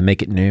 Kind of the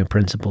make it new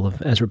principle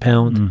of Ezra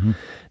Pound. Mm-hmm.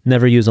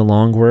 Never use a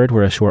long word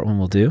where a short one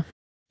will do.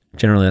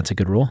 Generally, that's a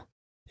good rule.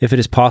 If it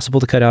is possible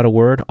to cut out a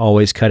word,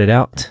 always cut it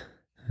out.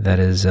 That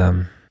is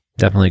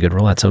definitely a good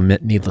rule. That's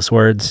omit needless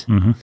words,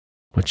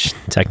 which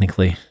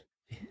technically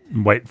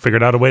White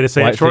figured out a way to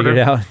say White it shorter.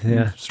 figured out,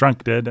 yeah.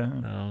 Strunk did.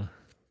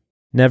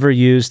 Never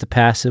use the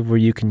passive where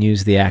you can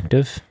use the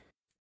active.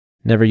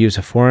 Never use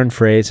a foreign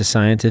phrase, a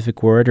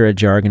scientific word, or a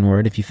jargon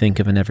word if you think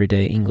of an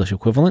everyday English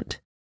equivalent.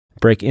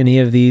 Break any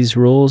of these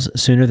rules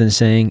sooner than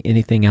saying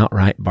anything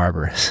outright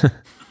barbarous.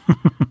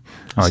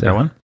 I like that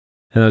one.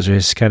 And those are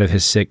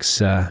his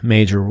 6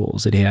 major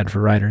rules that he had for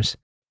writers.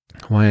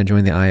 Why I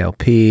joined the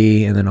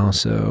ILP, and then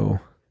also,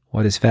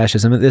 what is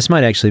fascism? This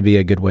might actually be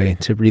a good way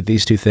to read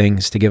these 2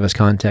 things to give us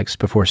context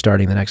before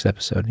starting the next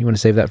episode. You want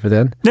to save that for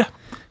then? Yeah.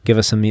 Give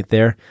us some meat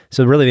there.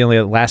 So really the only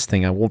last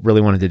thing I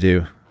really wanted to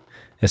do,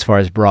 as far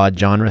as broad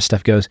genre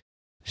stuff goes,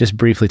 just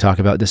briefly talk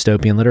about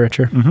dystopian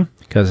literature,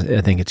 because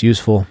I think it's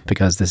useful,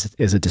 because this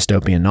is a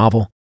dystopian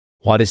novel.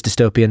 What is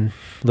dystopian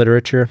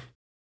literature?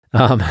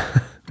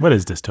 What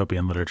is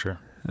dystopian literature?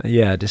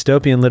 Yeah,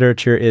 dystopian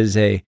literature is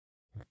a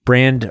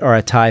brand or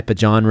a type, a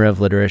genre of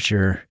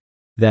literature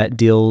that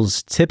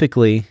deals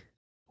typically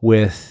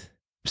with,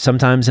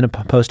 sometimes in a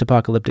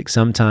post-apocalyptic,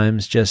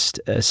 sometimes just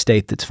a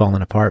state that's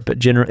fallen apart, but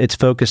it's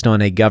focused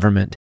on a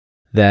government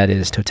that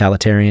is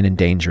totalitarian and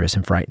dangerous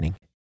and frightening.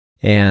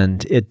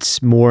 And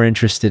it's more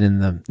interested in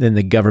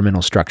the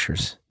governmental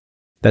structures.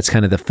 That's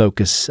kind of the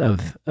focus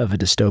of a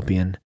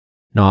dystopian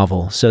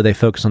novel. So they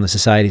focus on the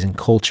societies and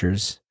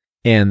cultures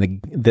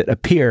that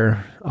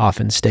appear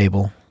often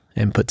stable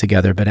and put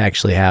together, but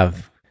actually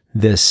have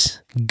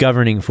this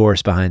governing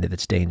force behind it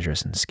that's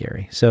dangerous and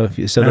scary. As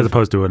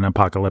opposed to an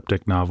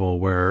apocalyptic novel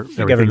where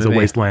everything's a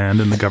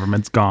wasteland and the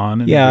government's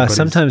gone. And yeah,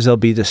 sometimes they'll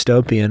be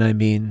dystopian. I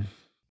mean,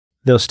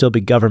 there'll still be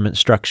government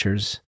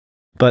structures,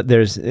 but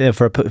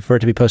for it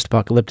to be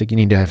post-apocalyptic, you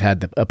need to have had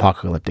the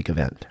apocalyptic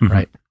event,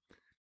 right?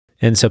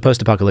 And so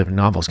post-apocalyptic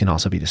novels can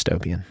also be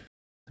dystopian,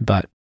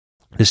 but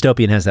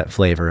dystopian has that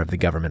flavor of the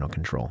governmental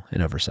control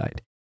and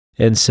oversight.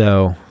 And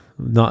so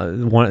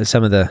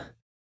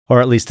or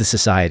at least the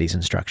societies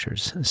and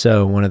structures.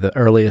 So one of the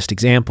earliest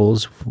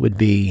examples would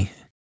be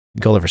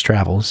Gulliver's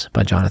Travels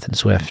by Jonathan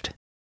Swift,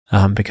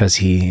 because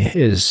he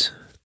is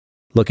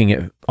looking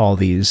at all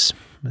these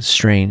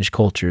strange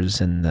cultures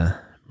and the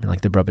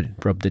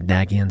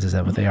Brobdingnagians. Is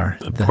that what they are?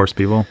 The horse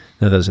people?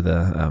 No, those are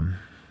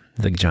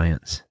the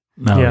giants.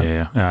 Oh,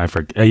 yeah. I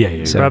forget.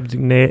 Yeah. So,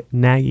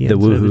 Brobdingnagians, the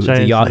woohoo,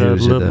 the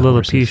yahoos, the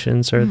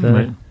Lilliputians are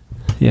the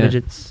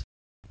midgets.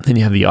 Then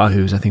you have the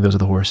yahoos. I think those are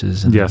the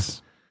horses. And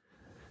yes.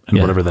 And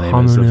whatever the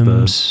name is of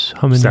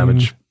the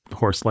savage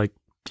horse-like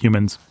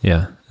humans.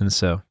 Yeah. And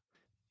so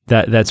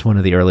that's one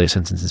of the earliest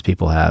instances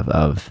people have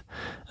of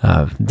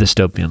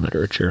dystopian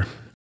literature.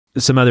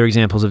 Some other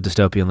examples of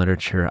dystopian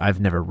literature, I've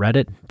never read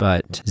it,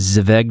 but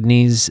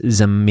Zvezdny's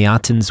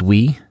Zamyatin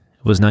Zwi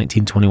was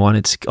 1921.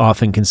 It's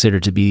often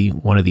considered to be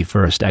one of the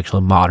first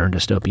actual modern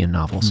dystopian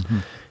novels.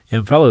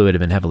 It probably would have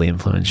been heavily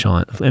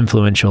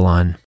influential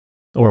on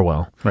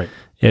Orwell. Right.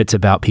 It's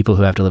about people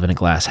who have to live in a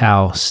glass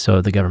house,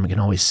 so the government can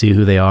always see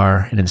who they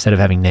are, and instead of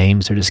having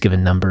names, they're just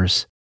given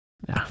numbers.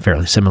 Yeah,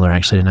 fairly similar,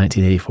 actually, to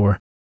 1984.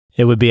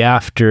 It would be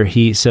after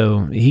he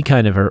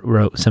kind of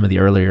wrote some of the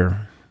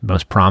earlier,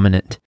 most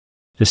prominent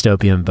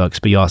dystopian books,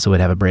 but you also would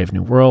have A Brave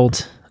New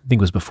World, I think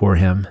it was before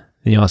him.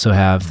 Then you also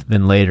have,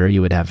 later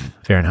you would have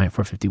Fahrenheit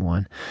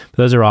 451. But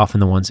those are often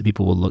the ones that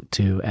people will look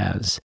to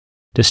as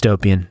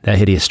dystopian. That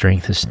Hideous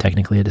Strength is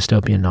technically a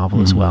dystopian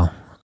novel as well.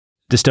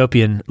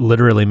 Dystopian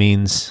literally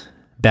means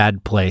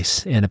bad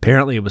place, and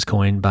apparently it was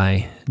coined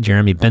by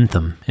Jeremy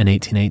Bentham in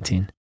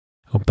 1818.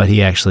 But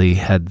he actually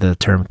had the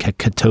term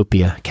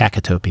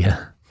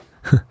cacotopia,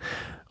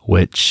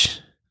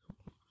 which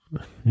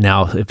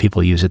now if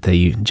people use it,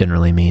 they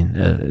generally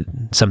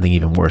mean something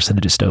even worse than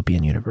a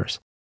dystopian universe.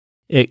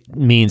 It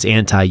means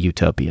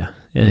anti-utopia.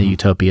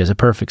 Utopia is a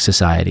perfect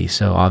society,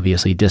 so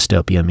obviously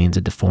dystopia means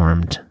a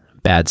deformed,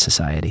 bad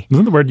society.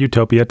 Doesn't the word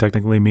utopia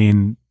technically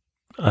mean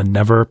a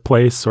never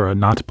place or a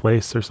not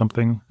place or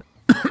something?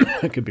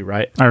 That could be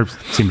right. I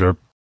seem to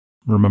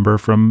remember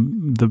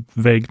from the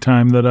vague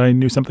time that I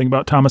knew something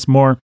about Thomas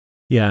More.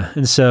 Yeah,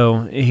 and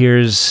so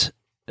here's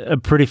a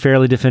pretty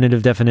fairly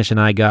definitive definition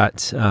I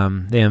got.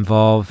 They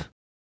involve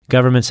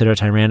governments that are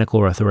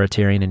tyrannical or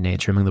authoritarian in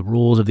nature. Among the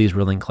rules of these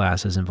ruling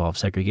classes involve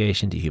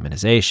segregation,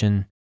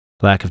 dehumanization,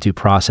 lack of due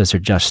process or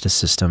justice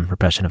system,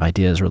 repression of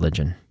ideas,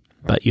 religion.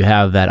 But you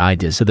have that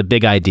idea. So the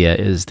big idea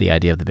is the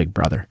idea of the big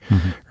brother,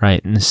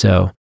 right? And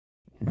so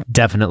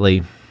definitely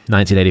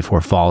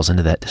 1984 falls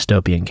into that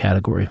dystopian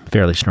category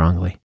fairly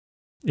strongly.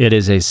 It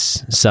is a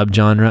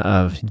subgenre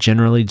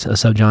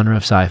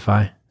of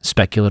sci-fi,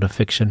 speculative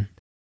fiction.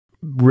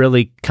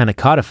 Really kind of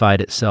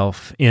codified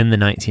itself in the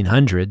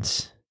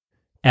 1900s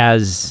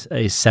as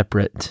a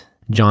separate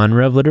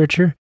genre of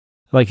literature.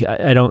 Like,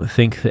 I don't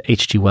think that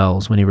H.G.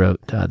 Wells, when he wrote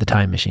The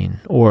Time Machine,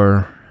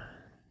 or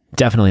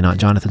definitely not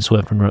Jonathan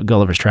Swift when he wrote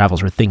Gulliver's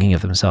Travels, were thinking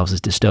of themselves as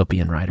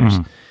dystopian writers.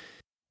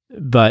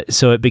 But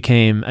so it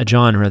became a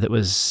genre that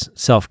was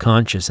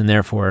self-conscious and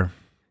therefore,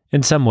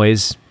 in some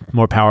ways,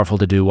 more powerful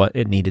to do what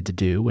it needed to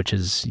do, which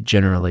is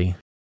generally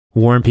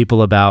warn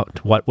people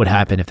about what would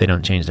happen if they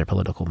don't change their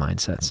political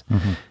mindsets.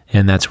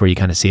 And that's where you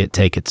kind of see it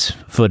take its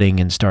footing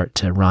and start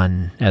to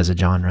run as a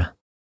genre,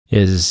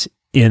 is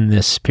in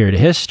this period of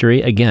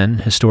history. Again,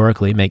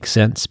 historically makes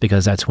sense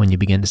because that's when you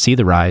begin to see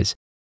the rise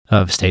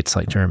of states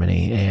like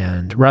Germany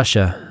and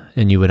Russia,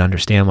 and you would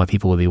understand why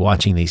people would be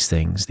watching these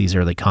things, these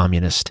early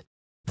communist,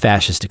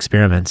 fascist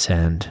experiments,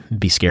 and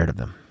be scared of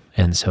them.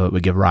 And so it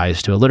would give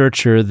rise to a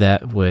literature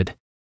that would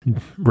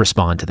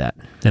respond to that.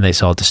 And they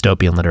saw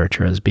dystopian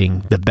literature as being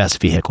the best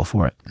vehicle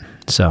for it.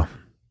 So,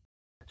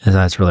 and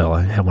that's really all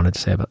I wanted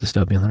to say about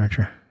dystopian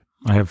literature.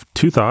 I have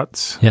two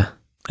thoughts. Yeah.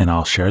 And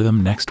I'll share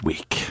them next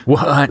week.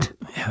 What?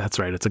 Yeah, that's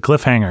right. It's a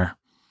cliffhanger.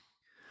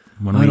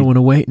 I don't want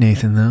to wait,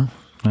 Nathan, though.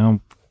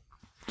 Well,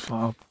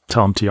 I'll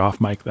tell them to you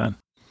off mic then.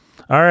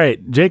 All right.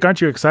 Jake,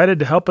 aren't you excited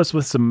to help us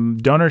with some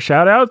donor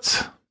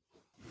shout-outs?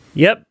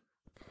 Yep.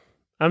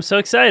 I'm so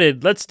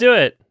excited. Let's do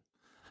it.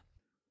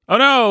 Oh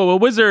no, a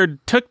wizard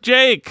took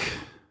Jake.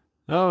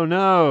 Oh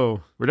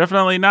no. We're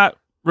definitely not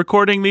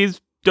recording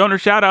these donor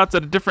shout-outs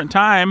at a different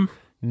time.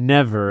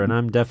 Never, and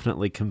I'm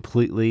definitely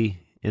completely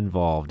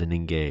involved and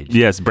engaged.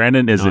 Yes,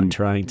 Brandon is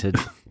trying to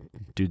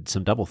do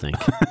some double think.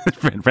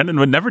 Brandon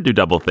would never do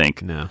double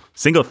think. No.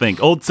 Single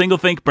think. Old single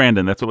think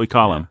Brandon. That's what we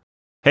call him.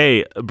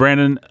 Hey,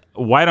 Brandon,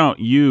 why don't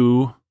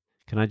you...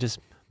 Can I just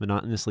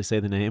monotonously say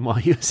the name while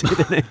you say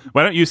the name?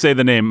 Why don't you say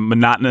the name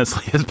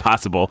monotonously as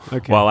possible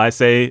while I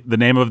say the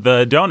name of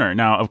the donor?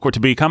 Now, of course, to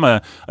become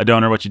a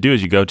donor, what you do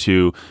is you go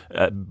to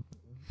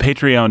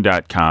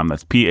patreon.com.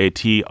 That's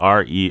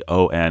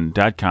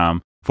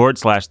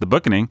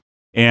patreon.com/thebookening.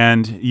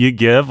 And you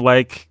give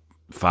like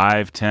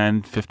 $5,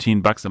 $10,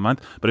 $15 a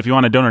month. But if you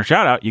want a donor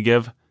shout out, you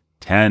give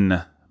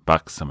 $10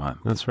 a month.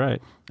 That's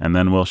right. And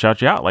then we'll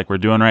shout you out like we're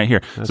doing right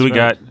here. That's so we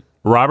right. got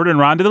Robert and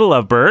Rhonda the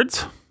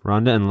Lovebirds.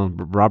 Rhonda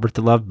and Robert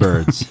the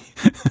Lovebirds.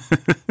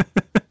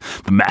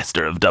 The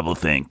master of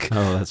doublethink.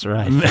 Oh, that's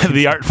right.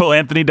 The artful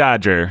Anthony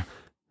Dodger.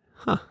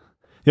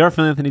 The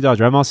artful Anthony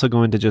Dodger. I'm also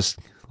going to just,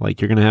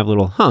 like, you're going to have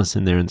little hunts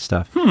in there and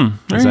stuff. Very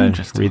as I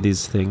interesting. read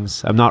these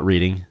things. I'm not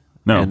reading.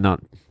 No. And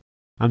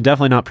I'm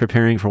definitely not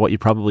preparing for what you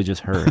probably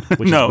just heard,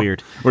 which is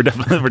weird. We're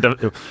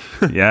definitely,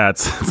 yeah,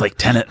 it's like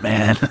Tenet,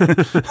 man.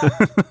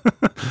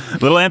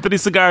 Little Anthony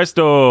Cigar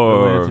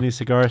Store. Little Anthony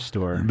Cigar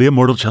Store. The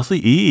Immortal Chelsea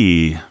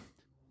E.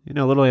 You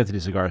know, Little Anthony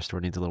Cigar Store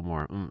needs a little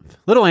more oomph.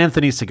 Little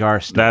Anthony Cigar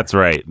Store. That's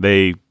right.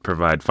 They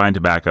provide fine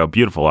tobacco,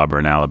 beautiful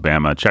Auburn,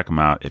 Alabama. Check them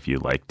out if you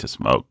like to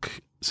smoke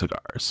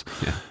cigars.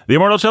 Yeah. The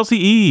Immortal Chelsea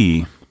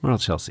E. Immortal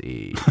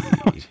Chelsea.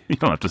 You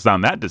don't have to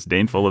sound that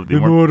disdainful of the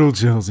Immortal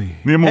Chelsea.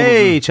 The Immortal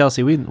Hey,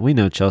 Chelsea. We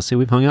know Chelsea.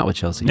 We've hung out with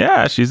Chelsea.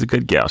 Yeah, she's a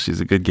good gal. She's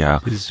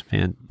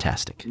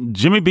fantastic.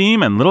 Jimmy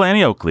Beam and Little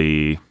Annie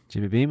Oakley.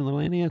 Jimmy Beam and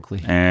Little Annie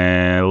Oakley.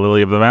 And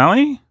Lily of the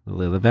Valley.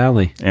 Lily of the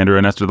Valley. Andrew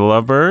and Esther the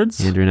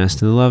Lovebirds. Andrew and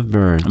Esther the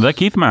Lovebirds. The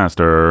Keith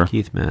Master.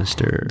 Keith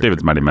Master.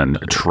 David's Mighty Men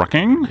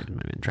Trucking.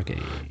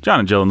 Trucking. John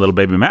and Jill and Little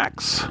Baby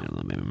Max.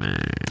 Little Baby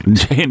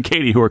Max. Jay and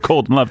Katie, who are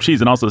cold and love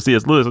cheese, and also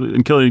C.S. Lewis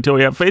and Kill It Until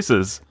We Have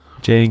Faces.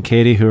 Jay and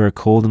Katie, who are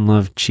cold and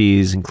love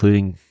cheese,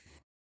 including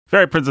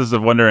Fairy Princess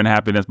of Wonder and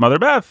Happiness, Mother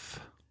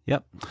Beth.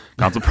 Yep.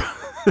 Consul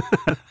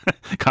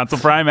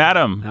Prime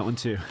Adam. That one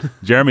too.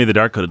 Jeremy, the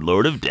Dark-Coated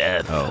Lord of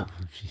Death. Oh,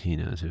 he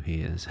knows who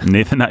he is.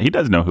 Nathan, he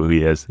does know who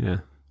he is.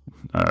 Yeah.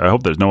 I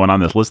hope there's no one on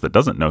this list that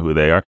doesn't know who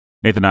they are.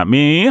 Nathan, not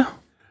me.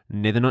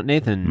 Nathan, not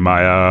Nathan.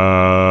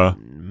 Maya.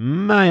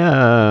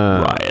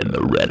 Maya. Ryan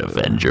the Red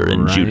Avenger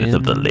and Judith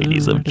of the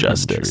Ladies of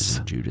Justice.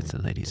 Judith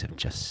the Ladies of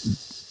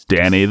Justice.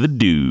 Danny the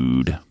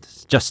Dude.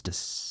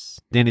 Justice.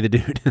 Danny the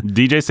Dude.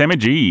 DJ Sammy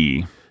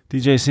G.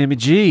 DJ Sammy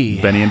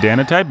G. Benny and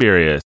Dana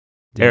Tiberius.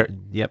 Eric.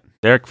 Yep.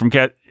 Eric from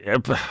Cat.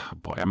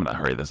 Boy, I'm going to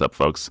hurry this up,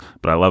 folks,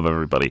 but I love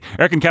everybody.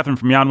 Eric and Catherine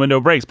from Yon Window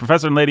Breaks.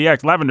 Professor and Lady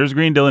X. Lavender's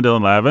green, Dylan,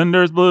 Dylan.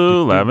 Lavender's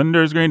blue.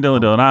 Lavender's green,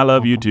 Dylan, Dylan. I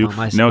love you too.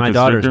 My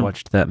daughters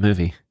watched that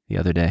movie the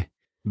other day.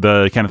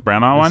 The Kenneth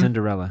Branagh one?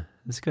 Cinderella.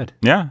 It's good.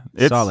 Yeah.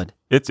 It's solid.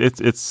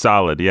 It's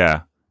solid,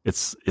 yeah. It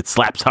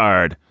slaps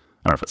hard.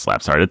 I don't know if it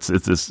slaps hard. It's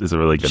a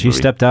really good She movie.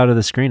 stepped out of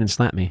the screen and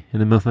slapped me,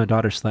 and then both my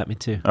daughters slapped me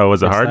too. Oh,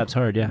 was it hard? Slaps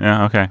hard, yeah.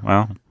 Yeah, okay.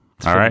 Well,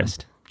 It's all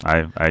feminist.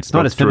 right. It's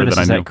not as feminist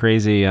as that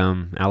crazy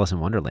Alice in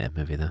Wonderland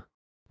movie, though,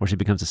 where she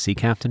becomes a sea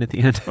captain at the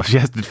end. Well, she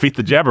has to defeat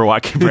the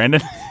Jabberwocky,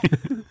 Brandon.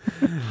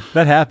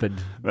 That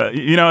happened.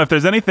 If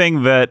there's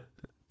anything that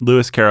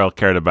Lewis Carroll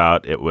cared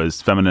about, it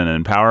was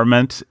feminine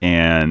empowerment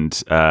and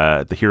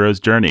the hero's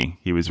journey.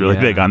 He was really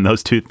big on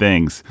those two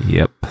things.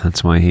 Yep,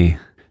 that's why he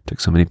took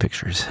so many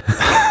pictures.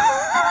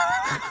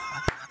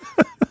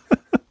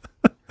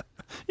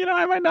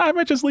 I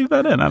might just leave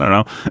that in. I don't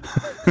know.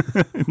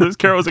 Lewis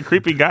Carroll was a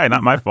creepy guy.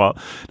 Not my fault.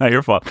 Not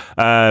your fault.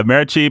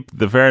 Maricheap,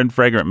 the fair and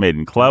fragrant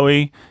maiden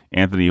Chloe.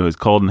 Anthony, who is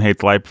cold and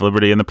hates life,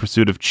 liberty, and the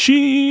pursuit of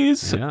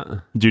cheese. Yeah.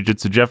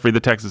 Jujitsu Jeffrey, the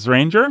Texas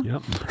Ranger.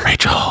 Yep.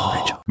 Rachel.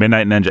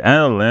 Midnight Ninja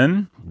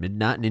Ellen.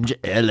 Midnight Ninja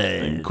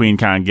Ellen. Queen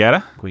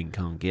Kongetta. Queen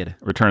Kongetta.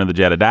 Return of the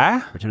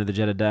Jedi. Return of the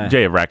Jedi.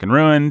 Jay of Rack and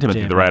Ruin,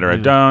 Timothy Jay the of Rider Rack at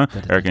and Dawn,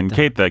 Ruin. Eric and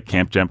Kate, the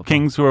Camp Jump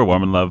Kings who are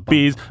warm and love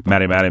bees,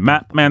 Maddie,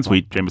 Matt Man,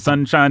 Sweet Dream of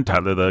Sunshine,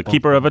 Tyler the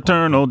Keeper of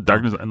Eternal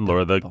Darkness, and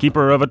Laura the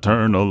Keeper of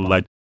Eternal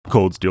Light,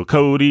 Cold Steel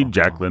Cody,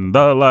 Jacqueline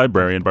the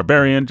Librarian,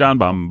 Barbarian, John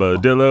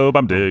Bombadillo,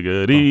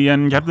 Diggity,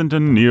 and Captain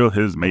Tennille,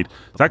 his mate,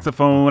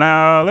 Saxophone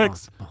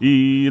Alex,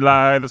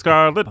 Eli the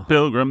Scarlet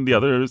Pilgrim, the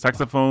other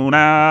Saxophone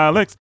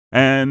Alex,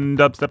 and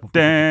Dubstep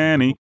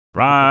Danny.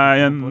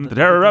 Ryan, the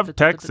terror of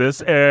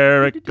Texas,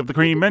 Eric of the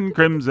Cream and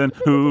Crimson,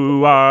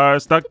 who are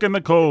stuck in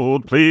the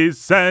cold. Please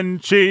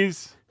send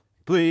cheese.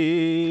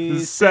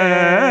 Please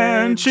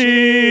Send cheese.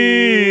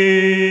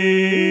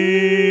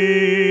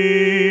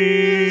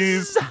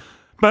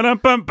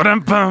 Ba-dum-bum,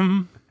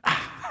 ba-dum-bum.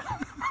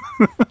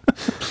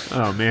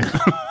 Oh, man.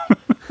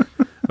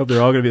 Hope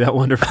they're all going to be that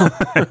wonderful.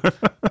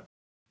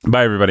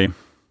 Bye, everybody.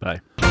 Bye.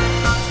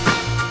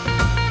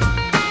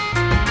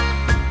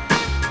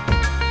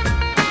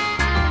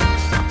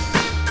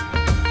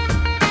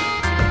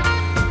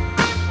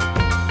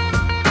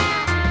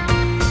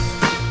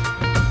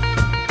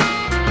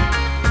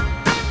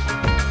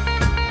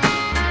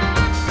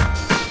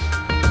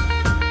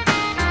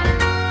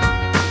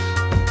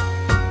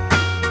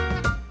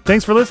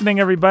 Thanks for listening,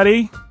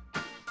 everybody.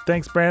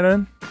 Thanks,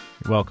 Brandon.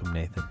 You're welcome,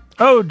 Nathan.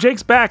 Oh,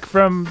 Jake's back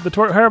from the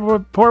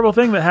horrible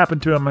thing that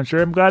happened to him.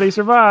 I'm glad he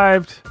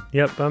survived.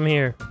 Yep, I'm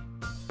here.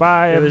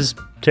 Bye. It was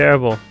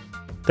terrible.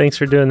 Thanks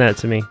for doing that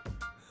to me.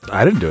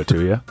 I didn't do it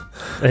to you.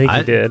 I think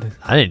you did.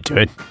 I didn't do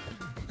it.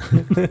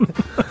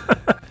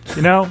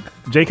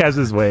 Jake has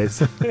his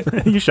ways.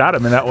 You shot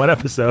him in that one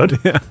episode.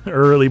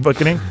 Early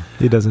booking.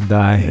 He doesn't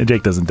die.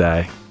 Jake doesn't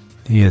die.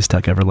 He is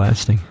stuck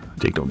everlasting.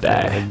 Jake don't A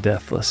die.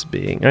 deathless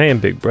being. I am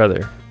Big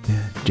Brother.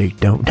 Yeah. Jake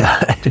don't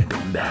die. Jake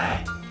don't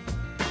die.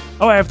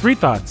 Oh, I have 3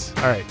 thoughts.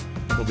 All right.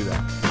 We'll be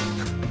back.